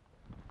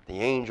 the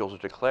angels are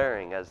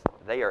declaring as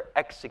they are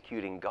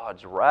executing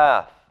God's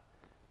wrath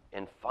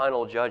in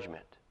final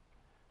judgment,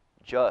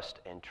 just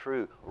and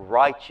true,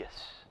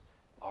 righteous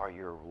are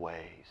your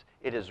ways.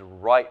 It is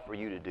right for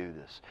you to do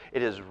this.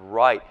 It is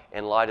right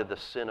in light of the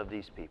sin of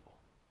these people.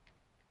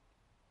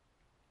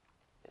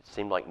 It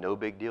seemed like no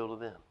big deal to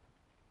them.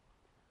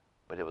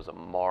 But it was a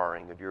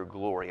marring of your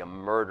glory, a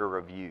murder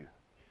of you.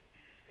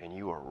 And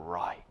you are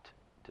right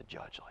to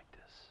judge like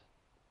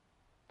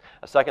this.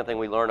 A second thing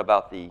we learn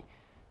about the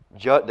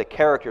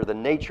character, the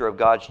nature of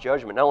God's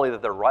judgment, not only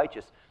that they're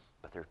righteous,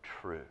 but they're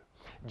true.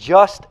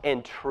 Just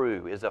and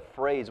true is a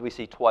phrase we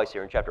see twice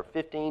here in chapter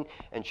 15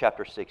 and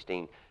chapter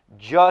 16.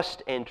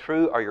 Just and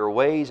true are your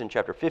ways in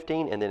chapter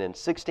 15, and then in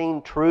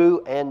 16,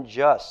 true and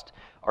just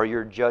are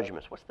your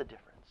judgments. What's the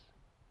difference?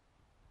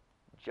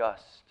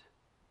 Just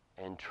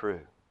and true.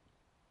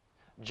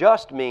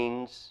 Just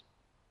means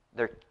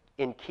they're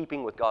in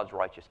keeping with God's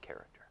righteous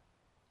character.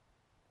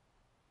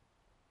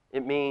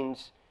 It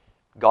means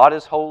God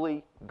is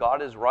holy,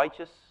 God is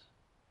righteous,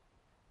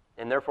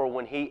 and therefore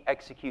when He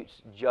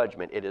executes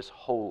judgment, it is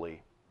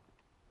holy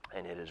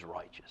and it is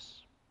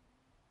righteous.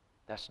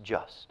 That's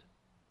just.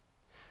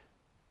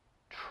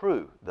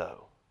 True,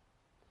 though.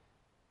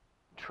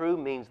 True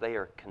means they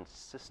are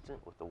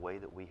consistent with the way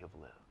that we have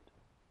lived.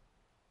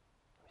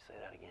 Let me say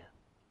that again.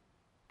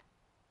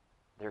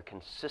 They're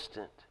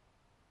consistent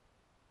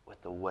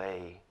with the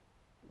way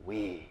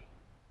we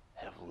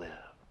have lived.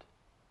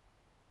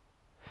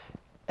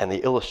 And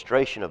the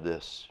illustration of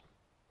this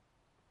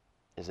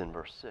is in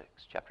verse 6,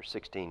 chapter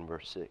 16,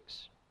 verse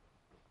 6.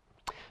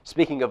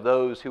 Speaking of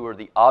those who are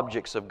the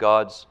objects of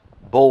God's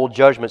bold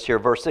judgments here,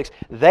 verse 6,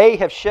 they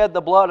have shed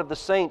the blood of the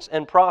saints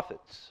and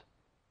prophets.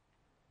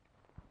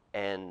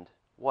 And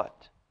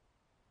what?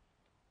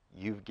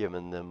 You've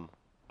given them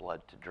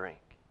blood to drink.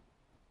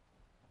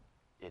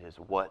 It is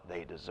what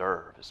they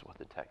deserve, is what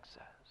the text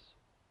says.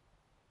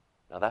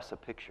 Now that's a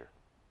picture.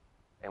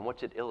 And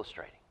what's it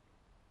illustrating?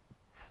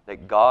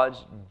 That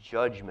God's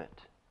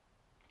judgment,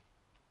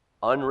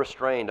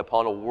 unrestrained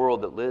upon a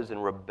world that lives in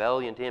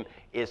rebellion to Him,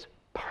 is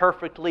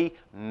perfectly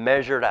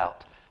measured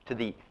out to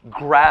the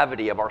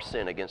gravity of our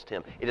sin against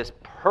Him. It is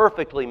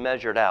perfectly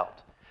measured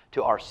out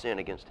to our sin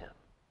against Him.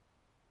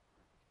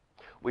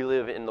 We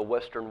live in the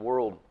Western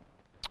world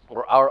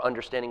where our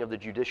understanding of the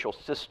judicial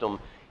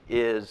system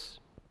is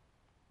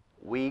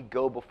we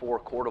go before a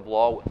court of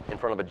law in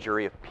front of a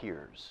jury of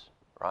peers,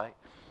 right?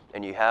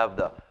 And you have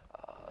the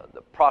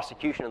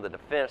prosecution and the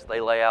defense, they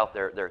lay out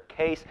their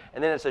case,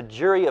 and then it's a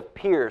jury of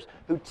peers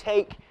who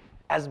take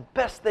as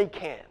best they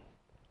can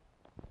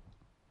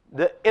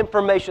the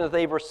information that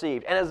they've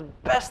received, and as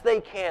best they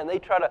can, they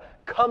try to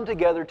come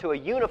together to a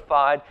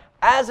unified,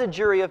 as a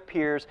jury of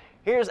peers,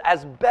 here's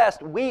as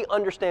best we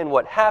understand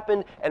what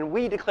happened, and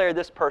we declare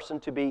this person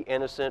to be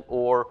innocent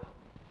or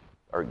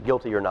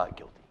guilty or not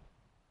guilty.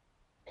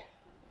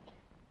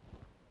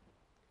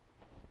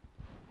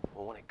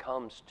 Well, when it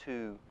comes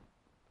to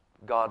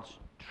God's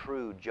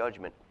true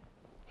judgment,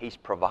 He's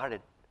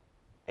provided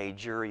a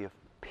jury of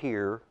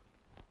peer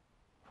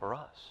for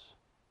us.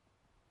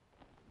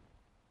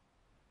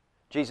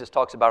 Jesus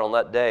talks about on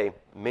that day,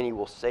 many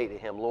will say to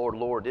Him, Lord,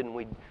 Lord, didn't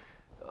we,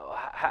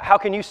 how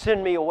can you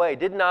send me away?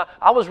 Didn't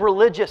I was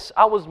religious,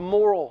 I was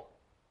moral.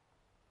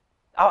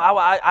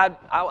 I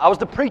was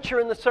the preacher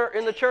in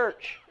the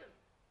church.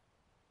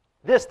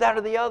 This, that,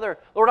 or the other.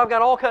 Lord, I've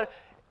got all kind of...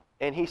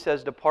 And He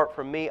says, depart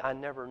from me, I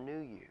never knew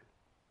you.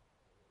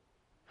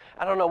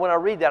 I don't know, when I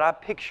read that, I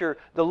picture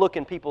the look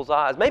in people's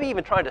eyes, maybe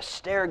even trying to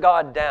stare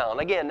God down.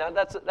 Again, now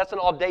that's an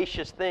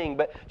audacious thing,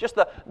 but just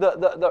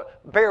the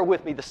bear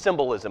with me, the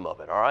symbolism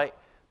of it, all right?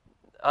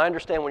 I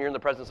understand when you're in the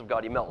presence of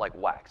God, you melt like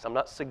wax. I'm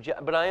not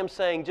but I am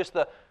saying just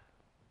the,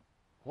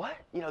 what?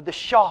 You know, the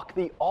shock,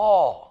 the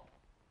awe.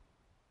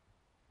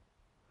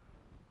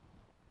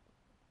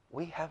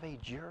 We have a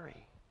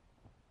jury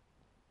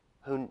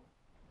who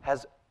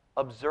has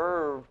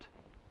observed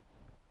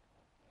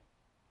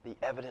the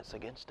evidence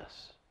against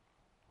us.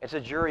 It's a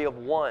jury of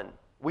one.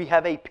 We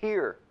have a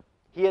peer.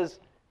 He is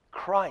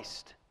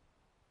Christ.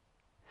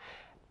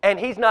 And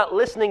He's not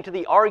listening to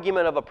the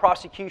argument of a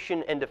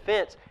prosecution and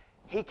defense.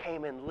 He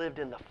came and lived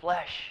in the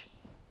flesh.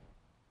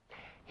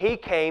 He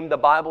came, the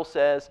Bible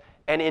says,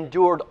 and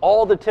endured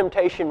all the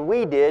temptation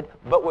we did,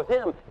 but with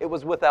Him it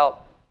was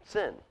without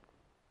sin.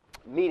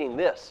 Meaning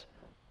this,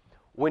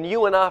 when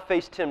you and I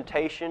face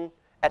temptation,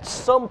 at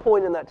some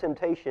point in that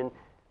temptation,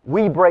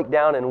 we break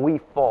down and we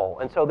fall.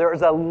 And so there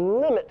is a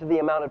limit to the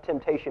amount of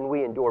temptation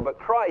we endure. But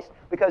Christ,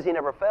 because He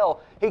never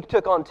fell, He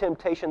took on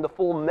temptation, the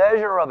full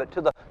measure of it,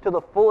 to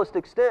the fullest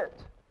extent.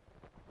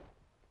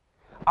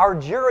 Our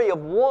jury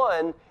of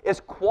one is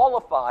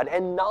qualified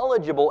and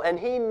knowledgeable, and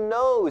He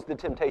knows the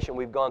temptation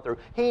we've gone through.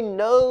 He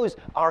knows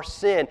our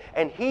sin,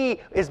 and He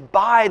is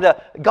by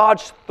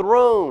God's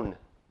throne.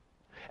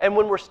 And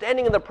when we're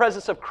standing in the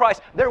presence of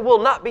Christ, there will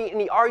not be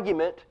any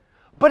argument,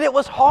 but it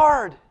was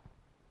hard.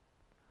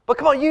 But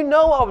come on, you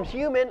know I'm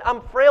human,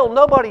 I'm frail,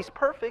 nobody's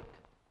perfect.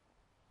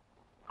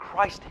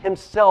 Christ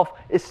Himself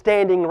is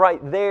standing right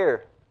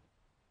there.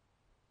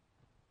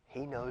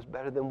 He knows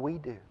better than we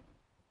do.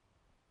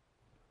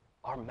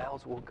 Our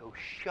mouths will go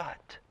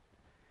shut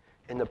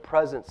in the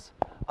presence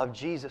of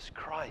Jesus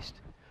Christ,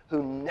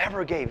 who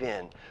never gave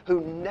in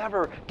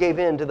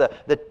to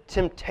the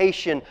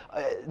temptation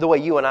the way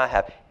you and I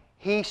have.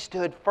 He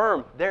stood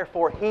firm.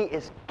 Therefore, He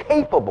is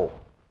capable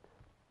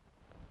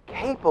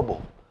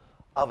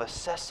of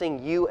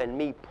assessing you and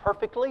me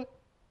perfectly,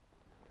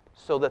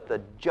 so that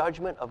the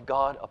judgment of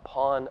God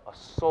upon a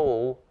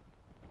soul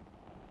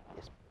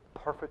is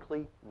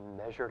perfectly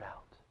measured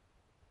out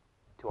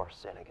to our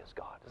sin against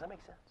God. Does that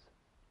make sense?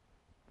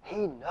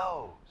 He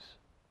knows.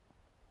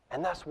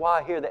 And that's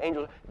why here the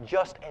angels,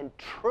 just and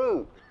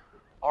true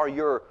are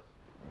your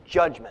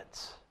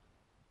judgments.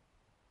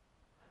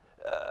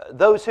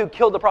 Those who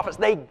killed the prophets,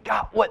 they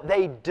got what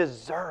they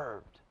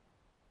deserved.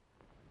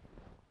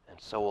 And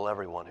so will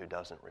everyone who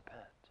doesn't repent.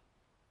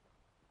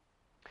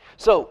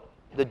 So,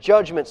 the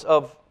judgments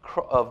of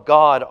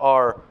God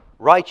are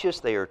righteous,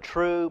 they are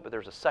true, but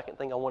there's a second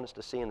thing I want us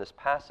to see in this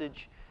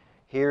passage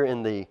here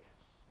in the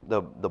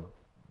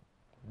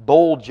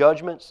bold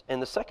judgments.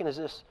 And the second is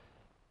this,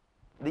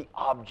 the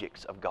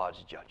objects of God's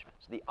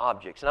judgments. The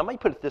objects. And I might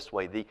put it this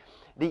way,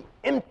 the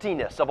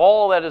emptiness of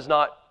all that is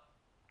not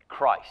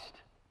Christ.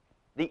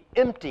 the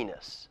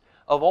emptiness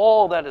of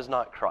all that is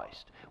not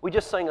Christ. We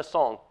just sang a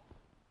song,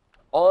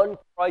 "On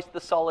Christ the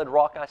solid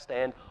rock I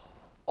stand,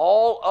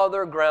 all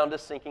other ground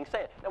is sinking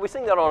sand." Now we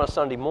sing that on a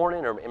Sunday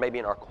morning or maybe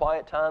in our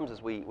quiet times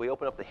as we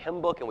open up the hymn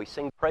book and we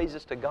sing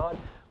praises to God.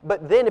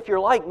 But then if you're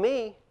like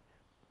me,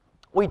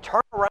 we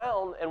turn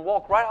around and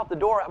walk right out the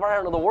door, right out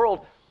into the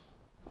world,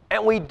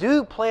 and we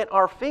do plant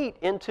our feet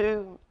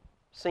into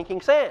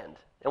sinking sand,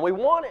 and we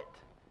want it,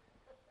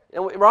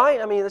 and right?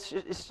 I mean,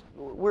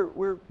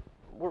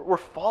 we're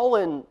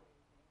fallen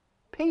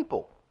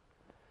people.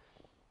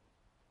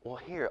 Well,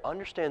 here,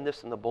 understand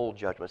this in the bold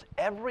judgments.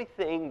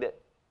 Everything that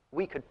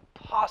we could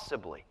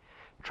possibly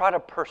try to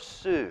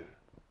pursue,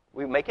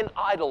 we make an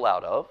idol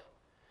out of,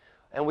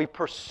 and we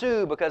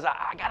pursue because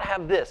I got to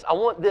have this, I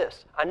want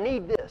this, I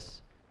need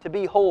this. To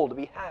be whole, to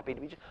be happy,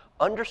 to be just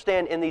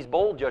understand in these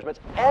bold judgments,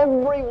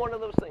 every one of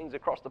those things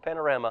across the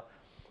panorama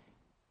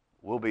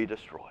will be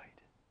destroyed.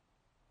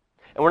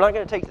 And we're not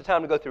going to take the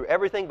time to go through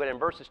everything, but in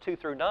verses 2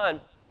 through 9,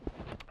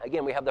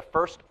 again, we have the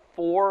first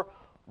 4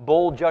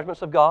 bold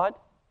judgments of God.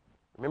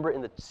 Remember,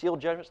 in the seal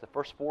judgments, the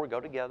first 4 go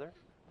together.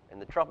 In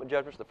the trumpet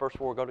judgments, the first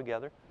 4 go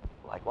together.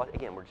 Likewise,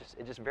 again, it's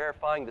just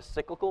verifying the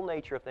cyclical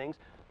nature of things.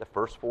 The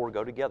first 4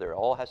 go together. It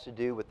all has to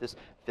do with this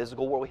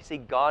physical world. We see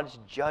God's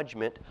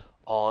judgment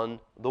on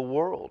the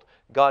world.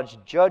 God's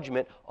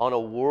judgment on a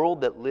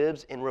world that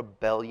lives in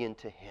rebellion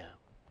to Him.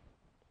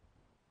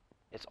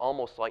 It's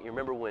almost like, you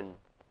remember when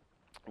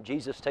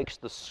Jesus takes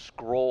the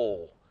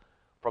scroll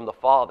from the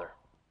Father,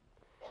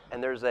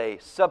 and there's a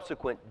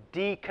subsequent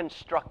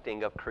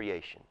deconstructing of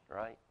creation,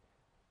 right?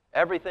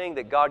 Everything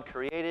that God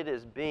created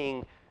is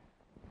being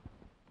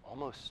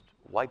almost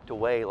wiped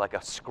away like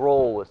a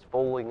scroll is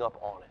folding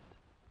up on it.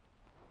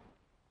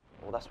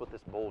 Well, that's what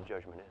this bold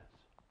judgment is.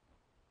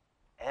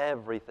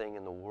 Everything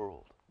in the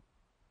world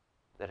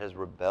that has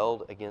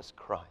rebelled against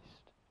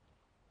Christ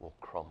will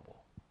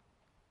crumble.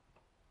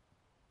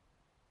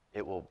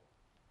 It will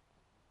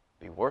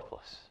be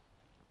worthless.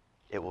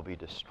 It will be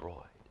destroyed.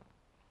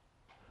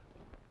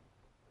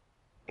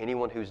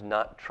 Anyone who's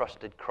not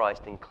trusted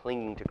Christ and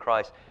clinging to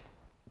Christ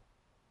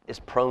is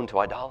prone to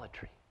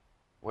idolatry.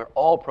 We're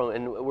all prone,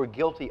 and we're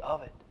guilty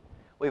of it.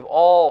 We've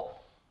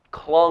all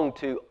clung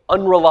to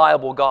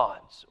unreliable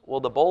gods. Well,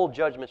 the bold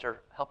judgments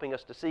are helping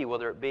us to see,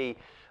 whether it be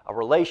a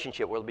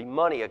relationship, whether it be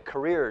money, a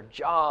career,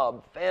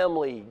 job,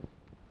 family,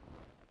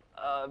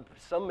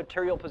 some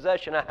material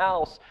possession, a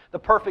house, the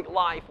perfect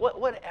life,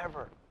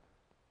 whatever.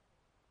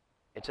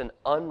 It's an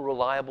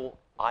unreliable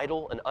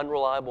idol, an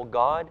unreliable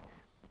God.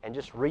 And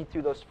just read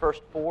through those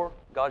first 4,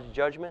 God's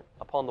judgment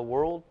upon the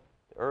world,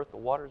 the earth, the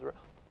waters,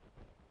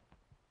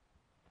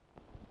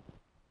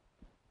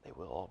 they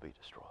will all be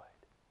destroyed.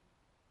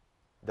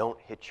 Don't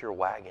hitch your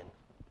wagon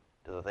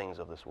to the things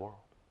of this world.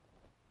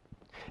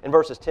 In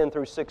verses 10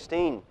 through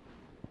 16,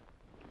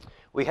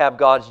 we have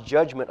God's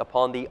judgment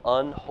upon the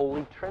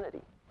unholy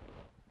Trinity,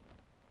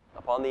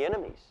 upon the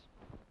enemies.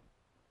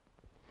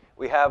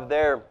 We have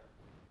there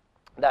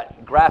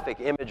that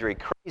graphic imagery,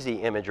 crazy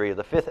imagery of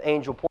the 5th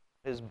angel pouring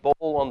his bowl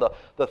on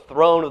the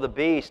throne of the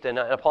beast and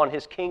upon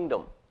his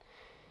kingdom.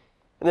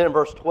 And then in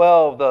verse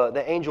 12,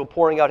 the angel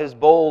pouring out his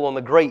bowl on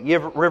the great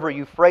river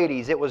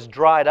Euphrates, it was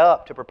dried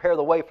up to prepare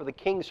the way for the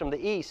kings from the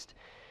east.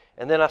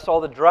 And then I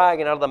saw the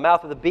dragon out of the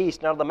mouth of the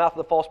beast and out of the mouth of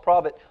the false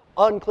prophet.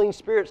 Unclean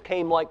spirits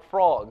came like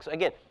frogs.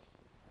 Again,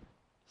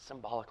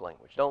 symbolic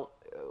language. Don't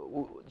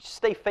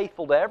stay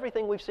faithful to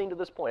everything we've seen to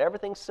this point.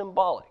 Everything's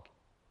symbolic.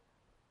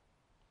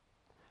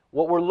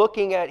 What we're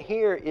looking at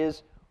here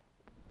is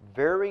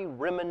very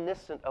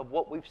reminiscent of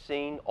what we've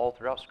seen all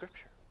throughout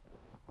Scripture.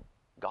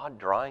 God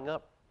drying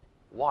up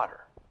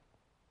water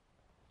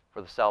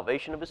for the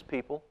salvation of His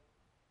people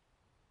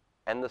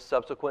and the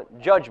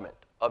subsequent judgment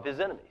of His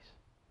enemies,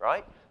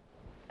 right?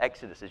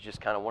 Exodus is just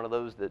kind of one of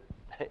those that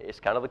is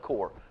kind of the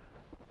core.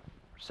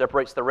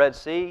 Separates the Red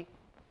Sea.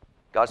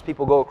 God's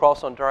people go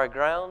across on dry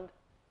ground.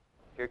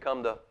 Here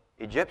come the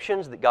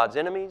Egyptians, God's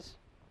enemies.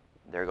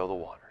 There go the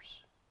waters.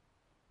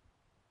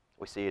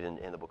 We see it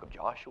in the book of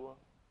Joshua.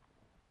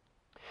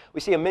 We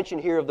see a mention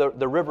here of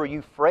the river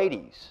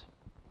Euphrates.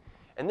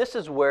 And this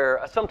is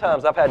where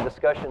sometimes I've had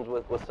discussions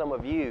with some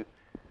of you.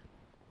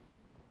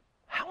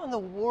 How in the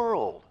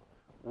world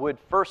would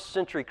first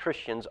century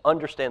Christians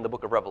understand the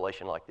book of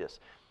Revelation like this?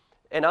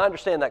 And I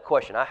understand that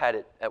question. I had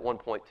it at one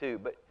point too.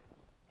 But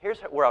here's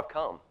where I've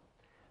come.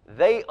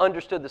 They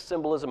understood the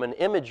symbolism and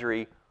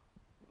imagery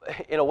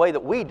in a way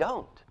that we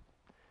don't.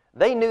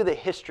 They knew the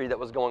history that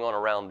was going on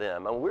around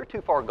them. I mean, we're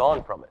too far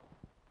gone from it.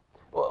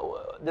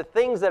 Well, the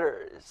things that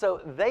are,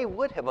 so they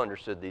would have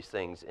understood these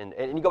things. And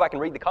you go back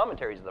and read the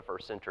commentaries of the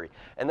first century,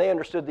 and they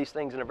understood these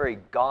things in a very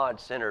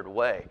God-centered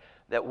way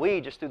that we,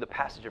 just through the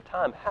passage of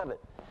time, haven't.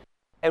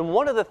 And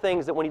one of the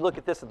things that when you look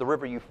at this at the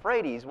river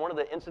Euphrates, one of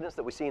the incidents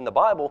that we see in the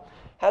Bible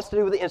has to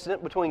do with the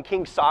incident between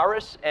King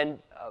Cyrus and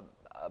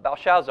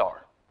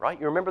Belshazzar, right?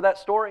 You remember that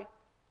story?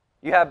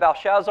 You have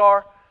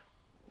Belshazzar,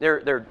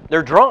 they're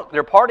drunk,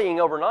 they're partying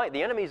overnight,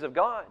 the enemies of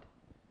God.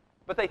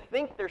 but they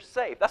think they're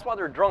safe. That's why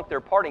they're drunk,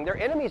 they're partying.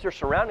 Their enemies are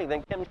surrounding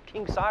them,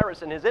 King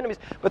Cyrus and his enemies,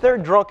 but they're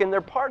drunk and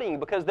they're partying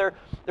because they're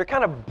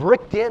kind of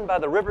bricked in by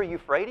the river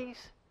Euphrates,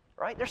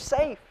 right? They're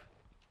safe.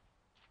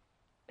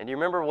 And do you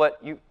remember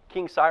what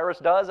King Cyrus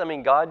does? I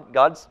mean,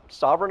 God's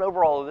sovereign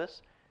over all of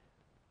this.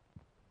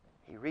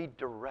 He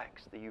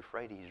redirects the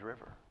Euphrates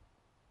River.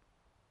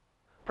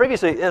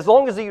 Previously, as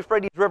long as the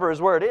Euphrates River is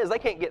where it is, they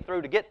can't get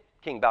through to get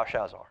King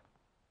Belshazzar.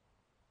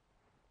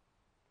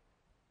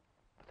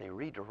 But they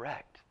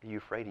redirect the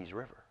Euphrates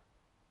River.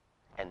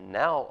 And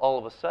now, all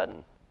of a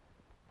sudden,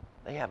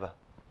 they have a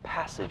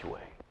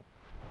passageway.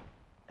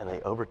 And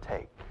they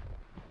overtake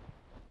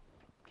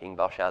King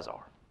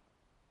Belshazzar.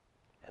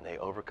 And they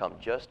overcome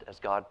just as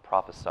God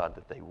prophesied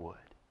that they would.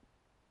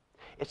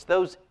 It's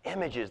those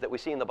images that we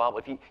see in the Bible.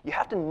 If you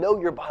have to know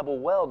your Bible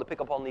well to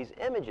pick up on these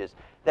images.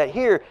 That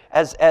here,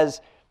 as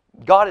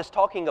God is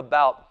talking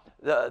about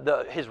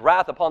His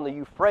wrath upon the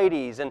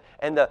Euphrates and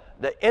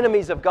the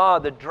enemies of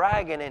God, the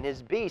dragon and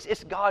his beast,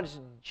 it's God's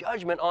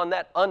judgment on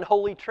that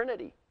unholy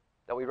trinity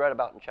that we read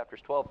about in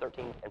chapters 12,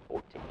 13, and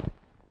 14.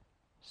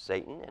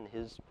 Satan and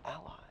his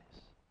allies.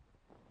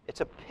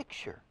 It's a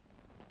picture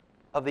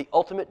of the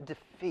ultimate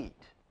defeat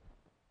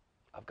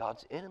of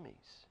God's enemies.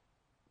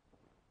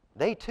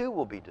 They too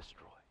will be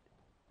destroyed.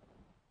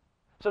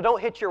 So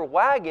don't hitch your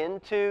wagon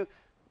to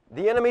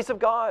the enemies of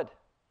God.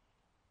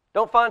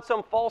 Don't find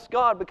some false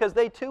god, because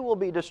they too will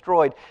be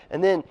destroyed.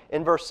 And then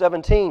in verse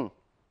 17,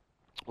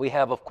 we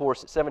have, of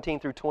course, 17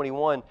 through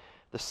 21,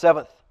 the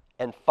seventh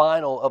and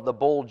final of the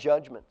bowl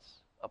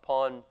judgments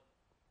upon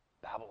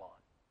Babylon.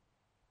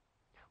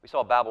 We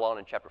saw Babylon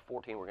in chapter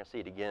 14. We're going to see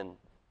it again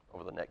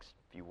over the next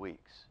few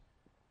weeks.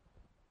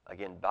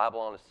 Again,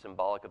 Babylon is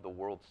symbolic of the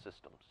world's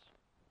systems,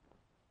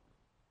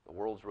 the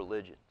world's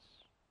religions,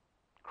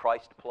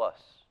 Christ plus.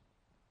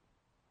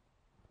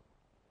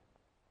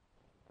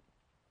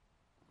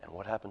 And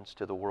what happens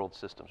to the world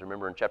systems?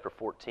 Remember in chapter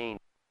 14,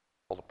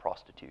 called a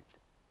prostitute.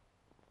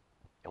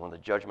 And when the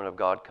judgment of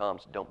God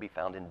comes, don't be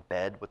found in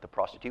bed with the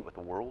prostitute, with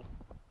the world.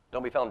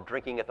 Don't be found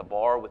drinking at the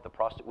bar with the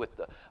prostitute, with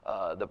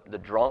the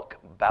drunk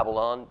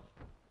Babylon.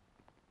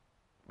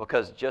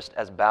 Because just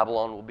as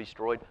Babylon will be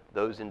destroyed,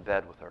 those in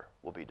bed with her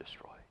will be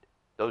destroyed.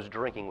 Those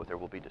drinking with her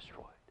will be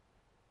destroyed.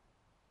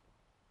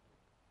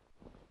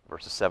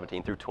 Verses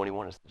 17 through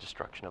 21 is the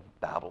destruction of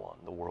Babylon,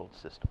 the world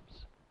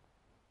systems,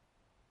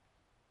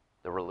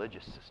 the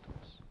religious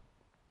systems.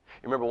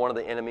 You remember one of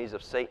the enemies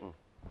of Satan,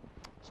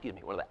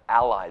 one of the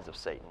allies of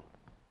Satan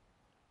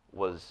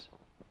was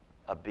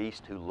a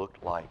beast who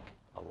looked like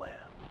a lamb,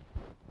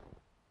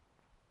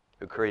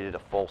 who created a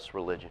false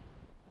religion.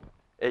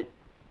 It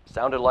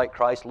sounded like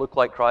Christ, looked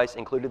like Christ,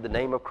 included the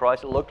name of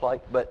Christ, it looked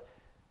like, but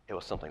it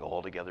was something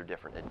altogether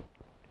different.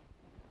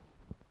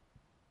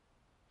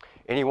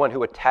 Anyone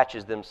who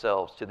attaches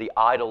themselves to the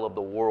idol of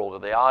the world, or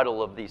the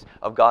idol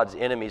of God's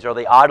enemies, or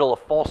the idol of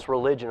false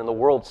religion and the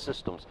world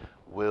systems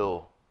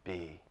will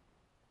be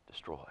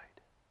destroyed.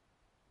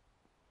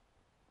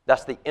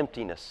 That's the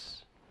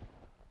emptiness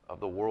of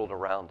the world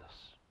around us.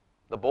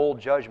 The bowl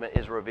judgment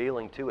is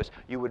revealing to us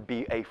you would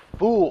be a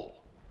fool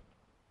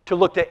to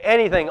look to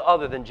anything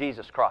other than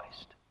Jesus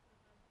Christ.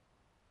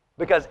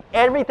 Because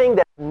everything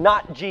that's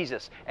not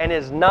Jesus and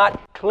is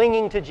not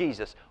clinging to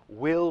Jesus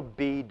will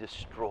be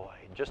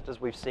destroyed, just as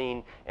we've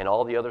seen in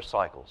all the other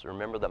cycles.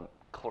 Remember them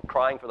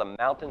crying for the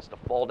mountains to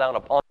fall down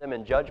upon them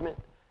in judgment?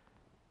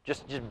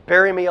 Just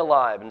bury me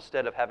alive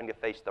instead of having to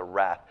face the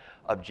wrath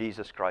of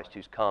Jesus Christ,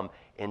 who's come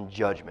in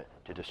judgment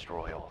to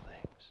destroy all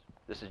things.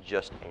 This is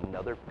just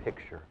another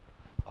picture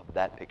of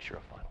that picture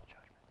of final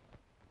judgment.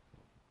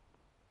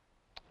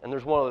 And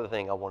there's one other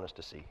thing I want us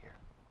to see here.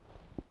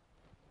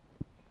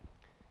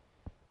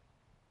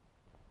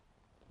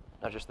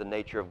 Not just the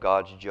nature of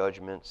God's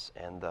judgments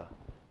and the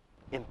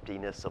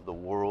emptiness of the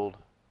world.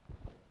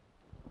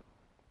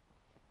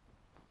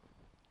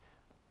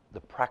 The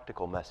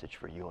practical message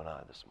for you and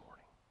I this morning.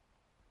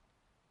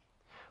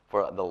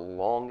 For the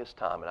longest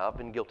time, and I've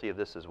been guilty of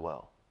this as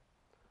well,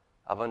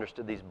 I've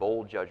understood these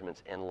bowl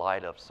judgments in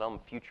light of some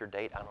future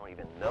date. I don't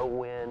even know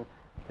when.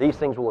 These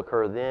things will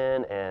occur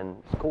then, and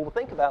it's cool to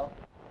think about,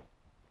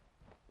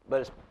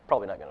 but it's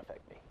probably not going to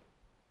affect me.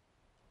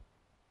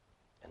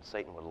 And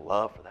Satan would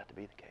love for that to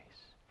be the case,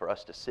 for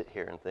us to sit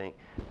here and think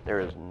there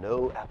is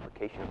no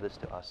application of this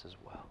to us as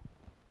well.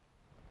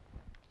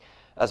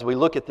 As we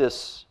look at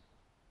this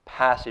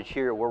passage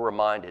here, we're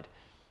reminded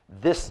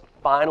this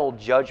final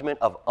judgment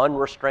of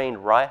unrestrained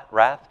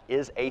wrath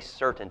is a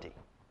certainty.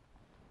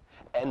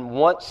 And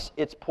once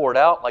it's poured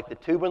out, like the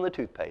tube in the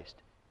toothpaste,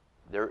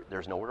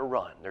 there's nowhere to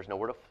run, there's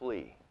nowhere to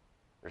flee,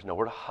 there's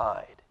nowhere to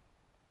hide.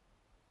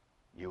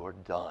 You are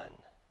done.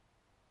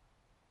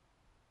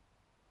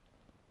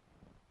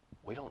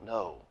 We don't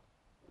know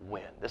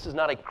when. This is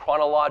not a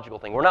chronological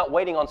thing. We're not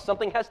waiting on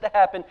something has to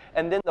happen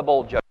and then the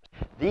bowl judgment.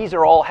 These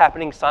are all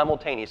happening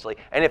simultaneously.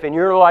 And if in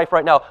your life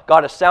right now,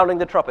 God is sounding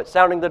the trumpet,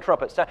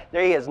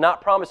 He is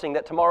not promising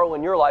that tomorrow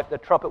in your life the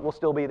trumpet will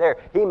still be there.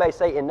 He may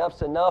say,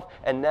 enough's enough,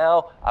 and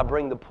now I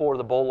pour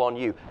the bowl on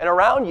you. And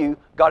around you,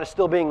 God is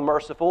still being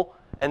merciful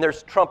And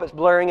there's trumpets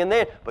blaring in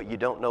there, but you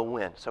don't know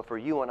when. So for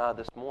you and I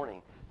this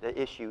morning, the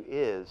issue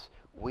is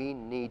we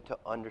need to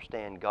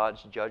understand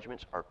God's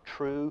judgments are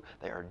true,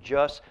 they are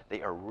just,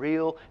 they are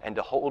real, and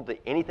to hold to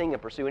anything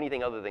and pursue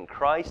anything other than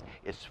Christ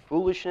is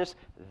foolishness.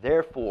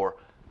 Therefore,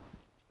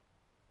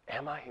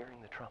 am I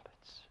hearing the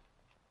trumpets?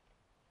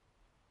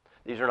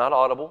 These are not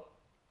audible.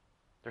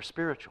 They're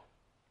spiritual.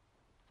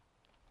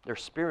 They're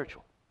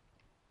spiritual.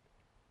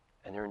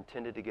 And they're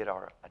intended to get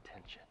our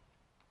attention.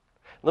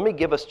 Let me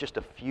give us just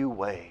a few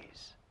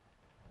ways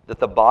that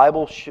the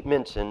Bible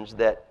mentions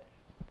that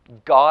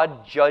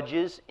God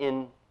judges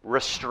in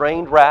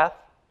restrained wrath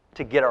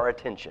to get our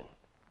attention.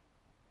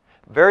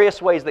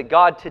 Various ways that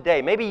God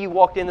today, maybe you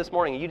walked in this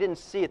morning and you didn't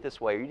see it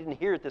this way, or you didn't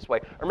hear it this way,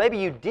 or maybe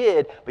you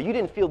did, but you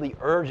didn't feel the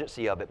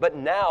urgency of it. But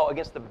now,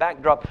 against the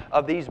backdrop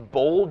of these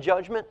bold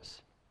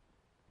judgments,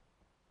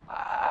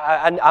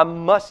 I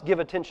must give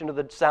attention to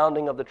the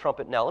sounding of the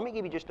trumpet now. Let me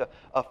give you just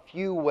a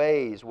few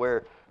ways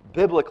where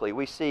biblically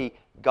we see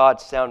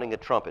God sounding a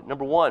trumpet.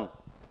 Number one,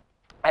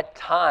 at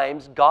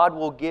times God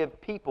will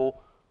give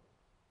people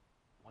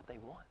what they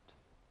want.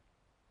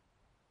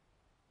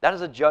 That is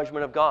a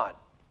judgment of God.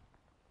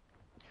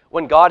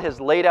 When God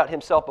has laid out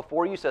Himself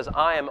before you, says,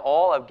 I am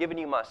all, I've given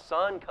you my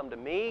Son, come to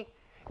me,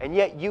 and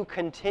yet you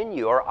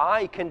continue, or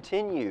I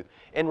continue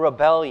in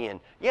rebellion.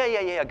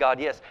 Yeah, God,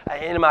 yes.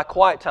 And in my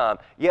quiet time,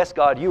 yes,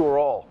 God, you are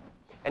all.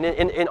 And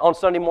on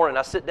Sunday morning,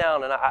 I sit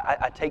down and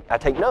I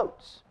take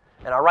notes,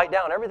 and I write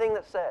down everything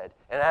that's said.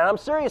 And I'm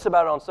serious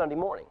about it on Sunday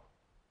morning.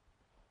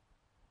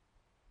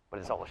 But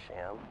it's all a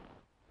sham.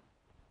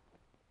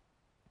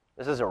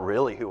 This isn't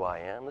really who I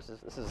am. This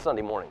is a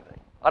Sunday morning thing.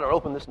 I don't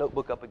open this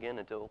notebook up again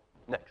until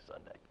next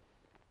Sunday.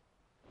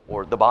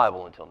 Or the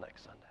Bible until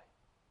next Sunday.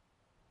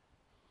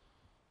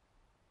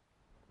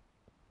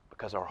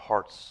 Because our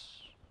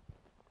hearts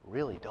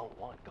really don't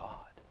want God.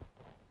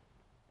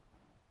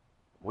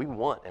 We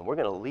want, and we're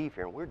going to leave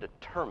here, and we're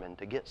determined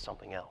to get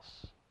something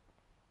else.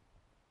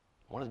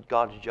 One of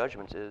God's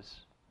judgments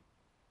is,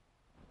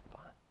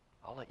 fine,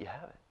 I'll let you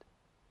have it.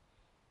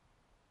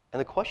 And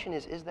the question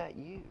is that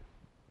you?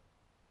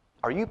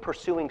 Are you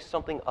pursuing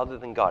something other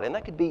than God? And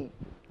that could be,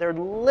 there are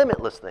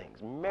limitless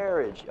things.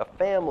 Marriage, a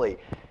family,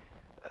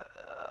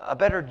 a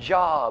better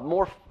job,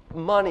 more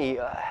money,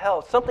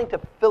 health, something to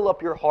fill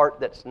up your heart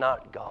that's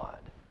not God.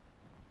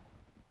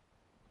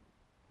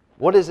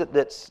 What is it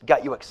that's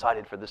got you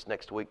excited for this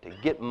next week to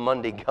get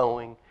Monday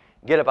going,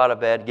 get up out of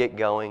bed, get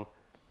going?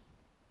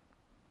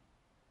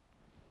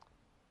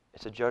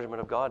 It's a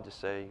judgment of God to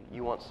say,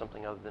 you want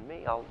something other than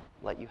me, I'll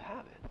let you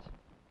have it.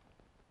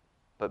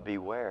 But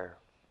beware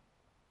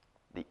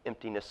the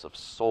emptiness of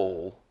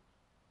soul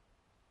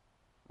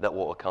that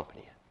will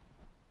accompany it.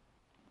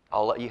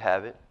 I'll let you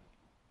have it.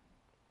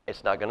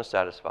 It's not going to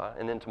satisfy.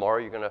 And then tomorrow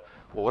you're going to,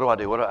 well, what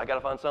do? I got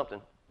to find something.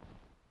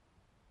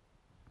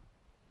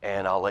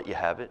 And I'll let you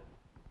have it.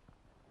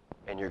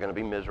 And you're going to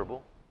be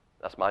miserable.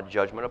 That's my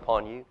judgment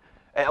upon you.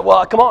 And,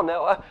 well, come on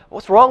now.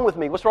 What's wrong with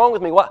me? What's wrong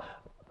with me? What?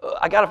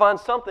 I got to find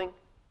something.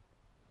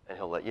 And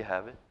He'll let you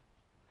have it.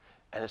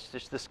 And it's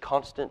just this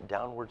constant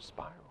downward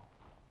spiral.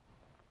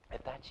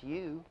 If that's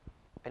you,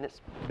 and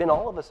it's been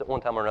all of us at one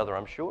time or another,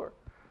 I'm sure,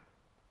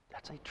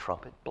 that's a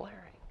trumpet blaring.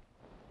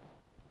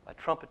 A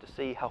trumpet to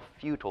see how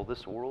futile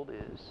this world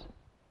is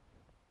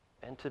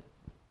and to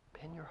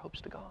pin your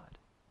hopes to God.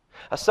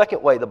 A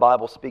second way the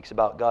Bible speaks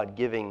about God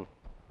giving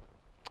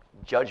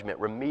judgment,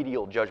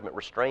 remedial judgment,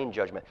 restrained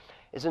judgment,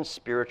 is in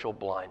spiritual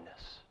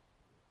blindness.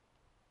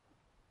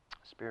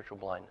 Spiritual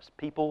blindness.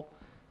 People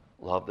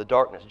love the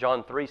darkness.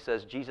 John 3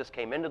 says Jesus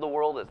came into the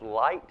world as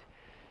light,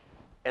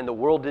 and the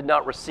world did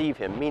not receive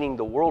Him, meaning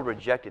the world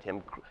rejected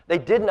Him. They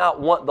did not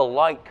want the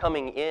light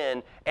coming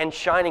in and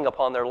shining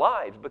upon their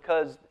lives,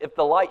 because if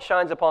the light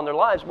shines upon their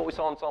lives, what we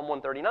saw in Psalm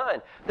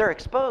 139, they're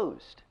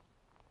exposed.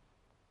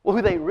 Well,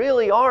 who they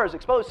really are is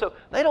exposed. So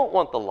they don't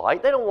want the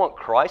light. They don't want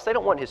Christ. They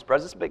don't want His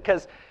presence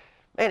because,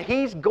 man,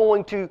 He's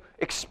going to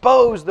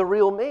expose the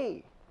real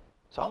me.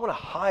 So I want to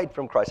hide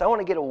from Christ. I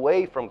want to get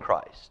away from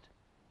Christ.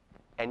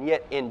 And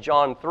yet in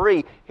John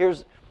 3,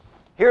 here's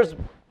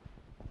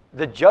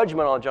the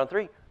judgment on John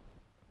 3.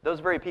 Those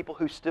very people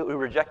who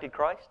rejected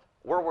Christ,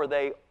 where were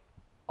they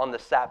on the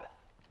Sabbath?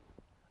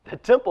 The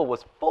temple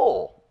was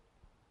full.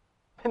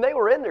 And they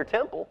were in their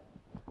temple.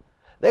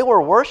 They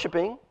were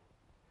worshiping.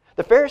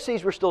 The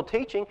Pharisees were still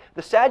teaching.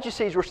 The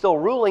Sadducees were still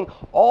ruling,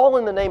 all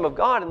in the name of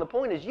God. And the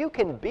point is, you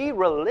can be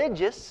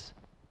religious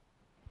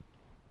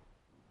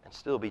and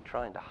still be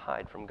trying to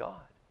hide from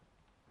God.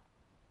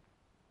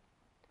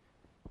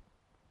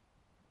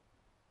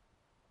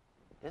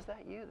 Is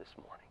that you this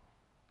morning?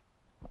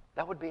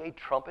 That would be a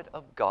trumpet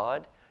of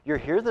God. You're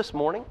here this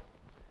morning.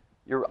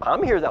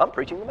 I'm here. I'm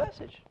preaching the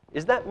message.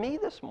 Is that me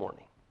this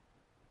morning?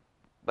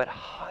 But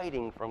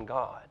hiding from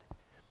God.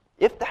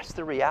 If that's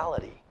the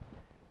reality,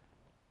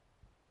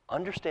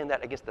 understand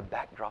that against the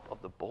backdrop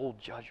of the bold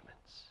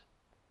judgments.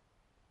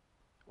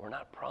 We're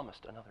not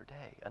promised another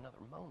day, another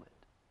moment.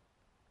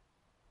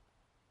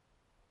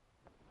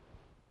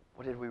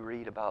 What did we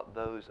read about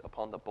those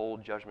upon the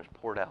bold judgments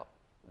poured out?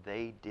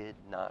 They did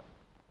not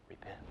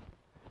repent.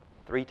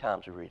 3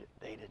 times we read it.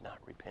 They did not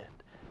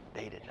repent.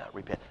 They did not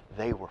repent.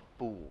 They were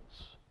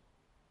fools.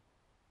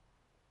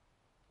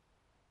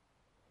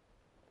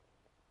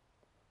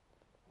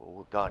 Well,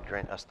 will God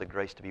grant us the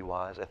grace to be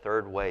wise? A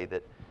third way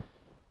that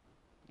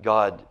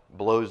God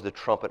blows the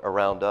trumpet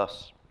around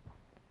us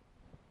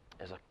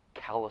is a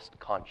calloused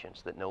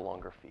conscience that no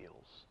longer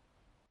feels.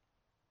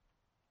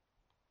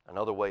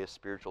 Another way is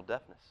spiritual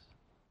deafness.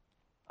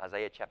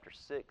 Isaiah chapter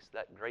 6,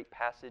 that great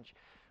passage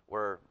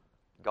where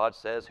God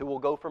says, "Who will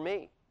go for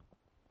me?"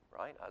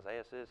 Right?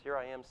 Isaiah says, "Here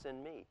I am,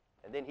 send me."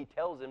 And then he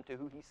tells him to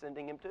who he's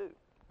sending him to.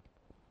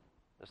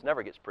 This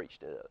never gets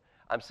preached.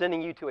 I'm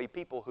sending you to a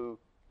people who,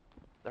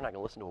 they're not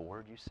going to listen to a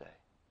word you say.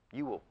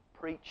 You will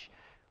preach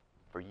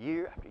for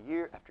year after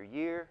year after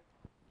year,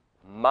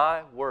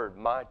 my word,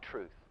 my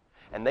truth.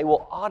 And they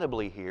will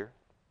audibly hear,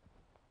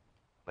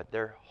 but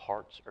their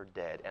hearts are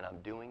dead. And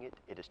I'm doing it,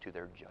 it is to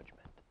their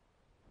judgment.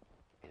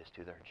 It is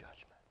to their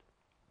judgment.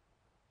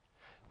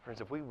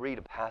 Friends, if we read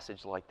a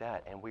passage like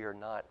that and we are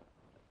not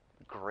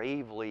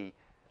gravely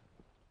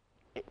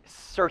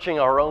searching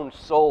our own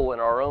soul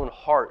and our own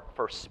heart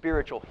for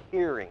spiritual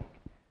hearing,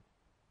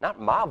 not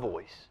my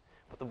voice,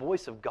 but the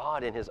voice of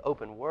God in His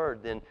open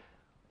word, then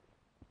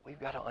we've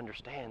got to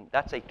understand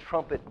that's a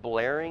trumpet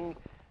blaring.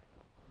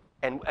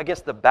 And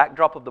against the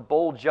backdrop of the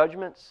bold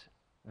judgments,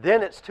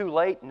 then it's too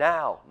late.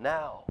 Now,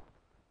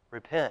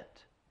 repent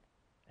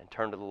and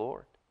turn to the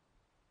Lord.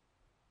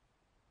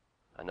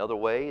 Another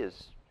way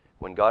is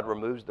when God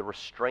removes the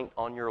restraint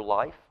on your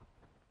life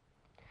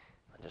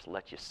and just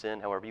lets you sin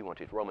however you want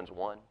to. It's Romans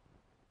 1.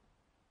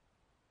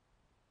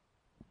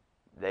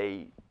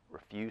 They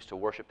refuse to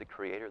worship the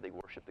Creator. They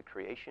worship the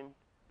creation.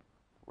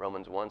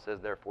 Romans 1 says,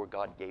 therefore,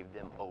 God gave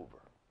them over.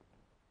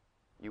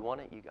 You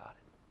want it? You got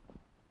it.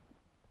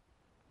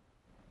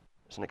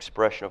 It's an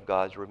expression of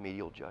God's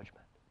remedial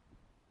judgment.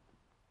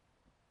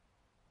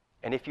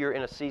 And if you're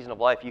in a season of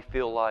life you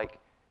feel like,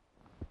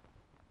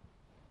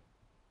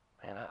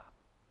 man,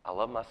 I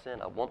love my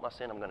sin. I want my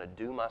sin. I'm going to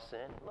do my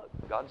sin. Look,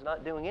 God's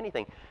not doing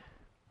anything.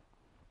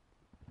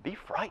 Be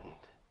frightened.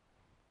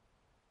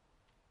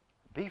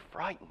 Be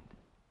frightened.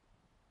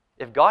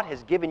 If God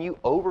has given you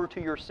over to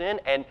your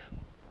sin and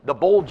the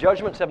bold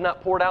judgments have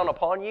not poured down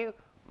upon you,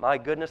 my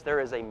goodness,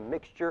 there is a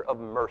mixture of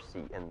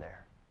mercy in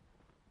there.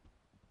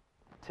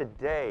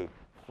 Today,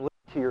 flee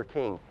to your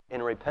King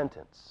in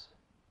repentance.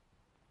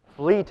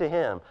 Flee to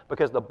Him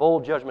because the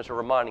bold judgments are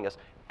reminding us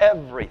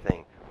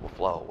everything will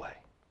flow away.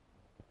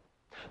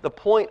 The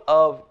point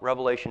of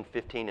Revelation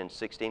 15 and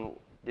 16,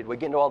 did we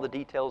get into all the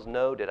details?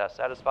 No. Did I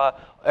satisfy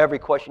every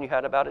question you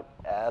had about it?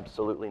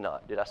 Absolutely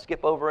not. Did I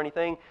skip over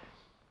anything?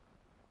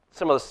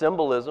 Some of the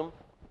symbolism.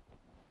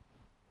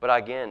 But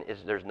again,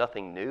 there's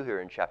nothing new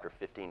here in chapter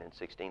 15 and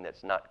 16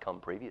 that's not come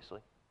previously.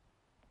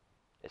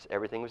 It's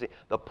everything we see.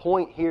 The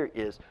point here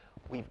is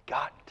we've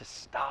got to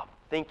stop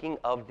thinking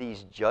of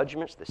these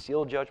judgments, the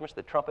seal judgments,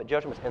 the trumpet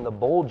judgments, and the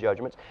bowl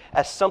judgments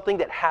as something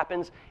that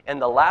happens in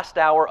the last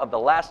hour of the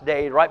last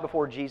day right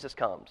before Jesus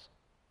comes.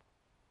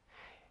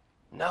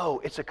 No,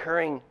 it's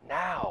occurring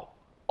now,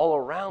 all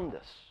around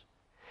us.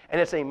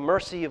 And it's a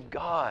mercy of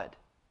God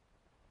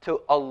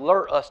to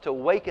alert us, to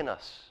awaken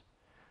us.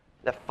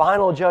 The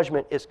final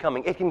judgment is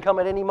coming. It can come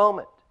at any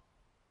moment.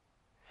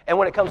 And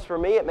when it comes for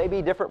me, it may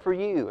be different for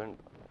you. And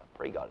I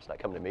pray God it's not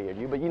coming to me or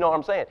you, but you know what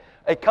I'm saying.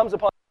 It comes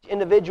upon each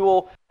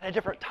individual at a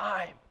different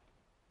time.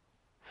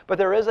 But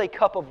there is a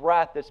cup of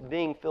wrath that's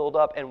being filled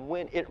up, and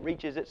when it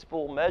reaches its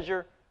full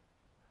measure,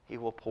 He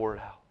will pour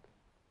it out.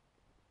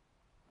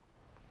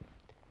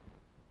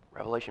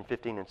 Revelation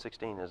 15 and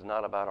 16 is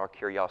not about our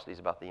curiosities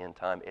about the end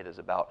time. It is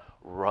about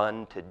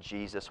run to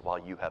Jesus while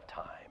you have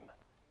time.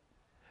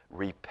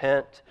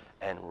 Repent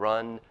and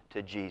run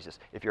to Jesus.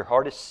 If your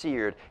heart is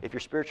seared, if your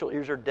spiritual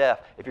ears are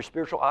deaf, if your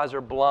spiritual eyes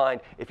are blind,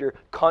 if your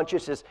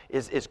conscience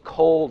is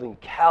cold and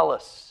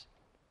callous,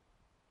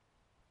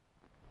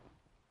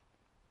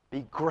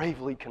 be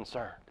gravely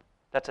concerned.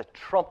 That's a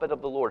trumpet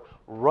of the Lord.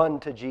 Run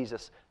to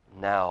Jesus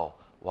now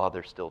while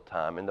there's still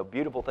time. And the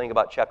beautiful thing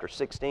about chapter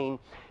 16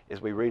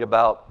 is we read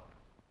about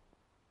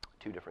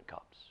 2 different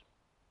cups.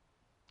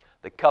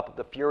 The cup of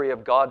the fury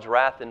of God's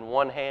wrath in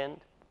one hand,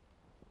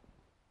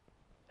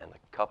 and the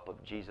cup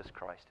of Jesus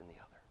Christ in the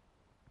other.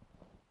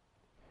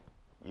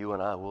 You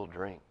and I will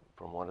drink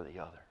from one or the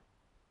other.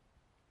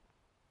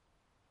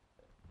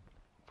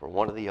 For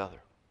one or the other.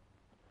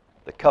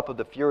 The cup of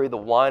the fury, the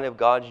wine of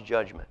God's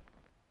judgment.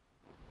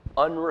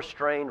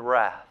 Unrestrained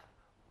wrath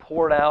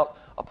poured out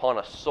upon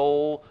a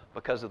soul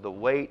because of the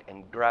weight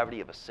and gravity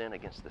of a sin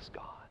against this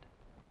God.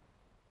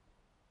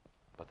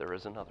 But there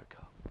is another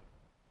cup.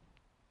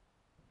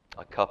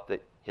 A cup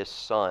that His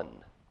Son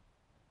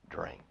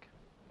drank.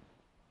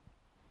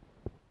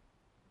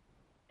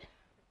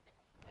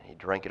 And He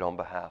drank it on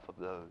behalf of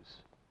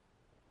those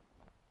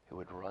who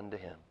would run to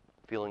Him,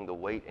 feeling the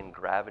weight and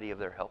gravity of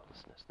their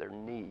helplessness, their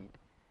need.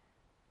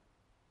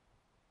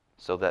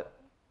 So that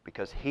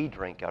because He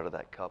drank out of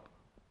that cup,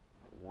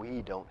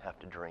 we don't have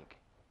to drink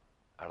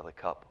out of the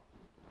cup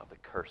of the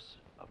curse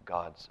of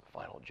God's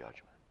final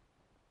judgment.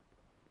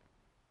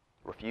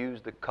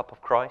 Refuse the cup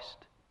of Christ,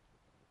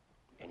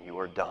 and you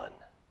are done.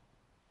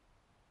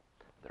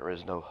 There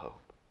is no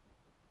hope.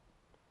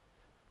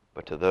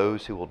 But to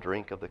those who will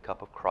drink of the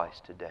cup of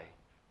Christ today,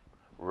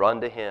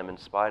 run to Him in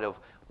spite of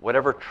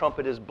whatever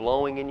trumpet is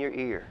blowing in your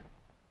ear.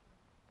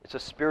 It's a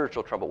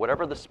spiritual trumpet.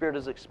 Whatever the Spirit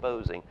is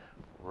exposing,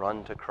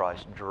 run to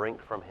Christ.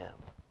 Drink from Him.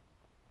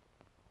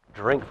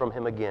 Drink from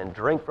Him again.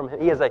 Drink from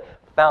Him. He is a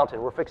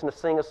fountain. We're fixing to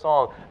sing a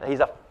song. He's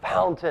a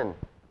fountain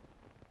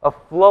of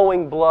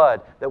flowing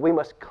blood that we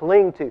must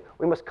cling to.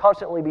 We must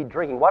constantly be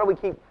drinking. Why do we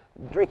keep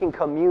drinking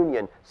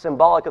communion,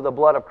 symbolic of the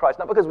blood of Christ?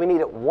 Not because we need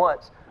it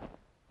once,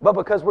 but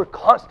because we're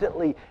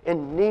constantly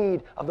in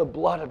need of the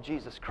blood of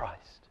Jesus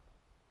Christ.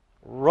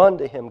 Run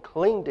to Him,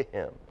 cling to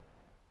Him,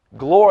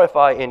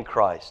 glorify in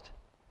Christ.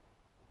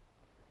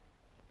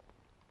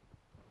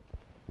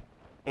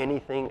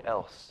 Anything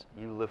else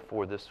you live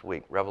for this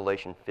week,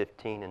 Revelation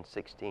 15 and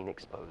 16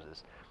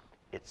 exposes,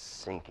 it's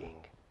sinking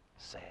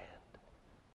sand.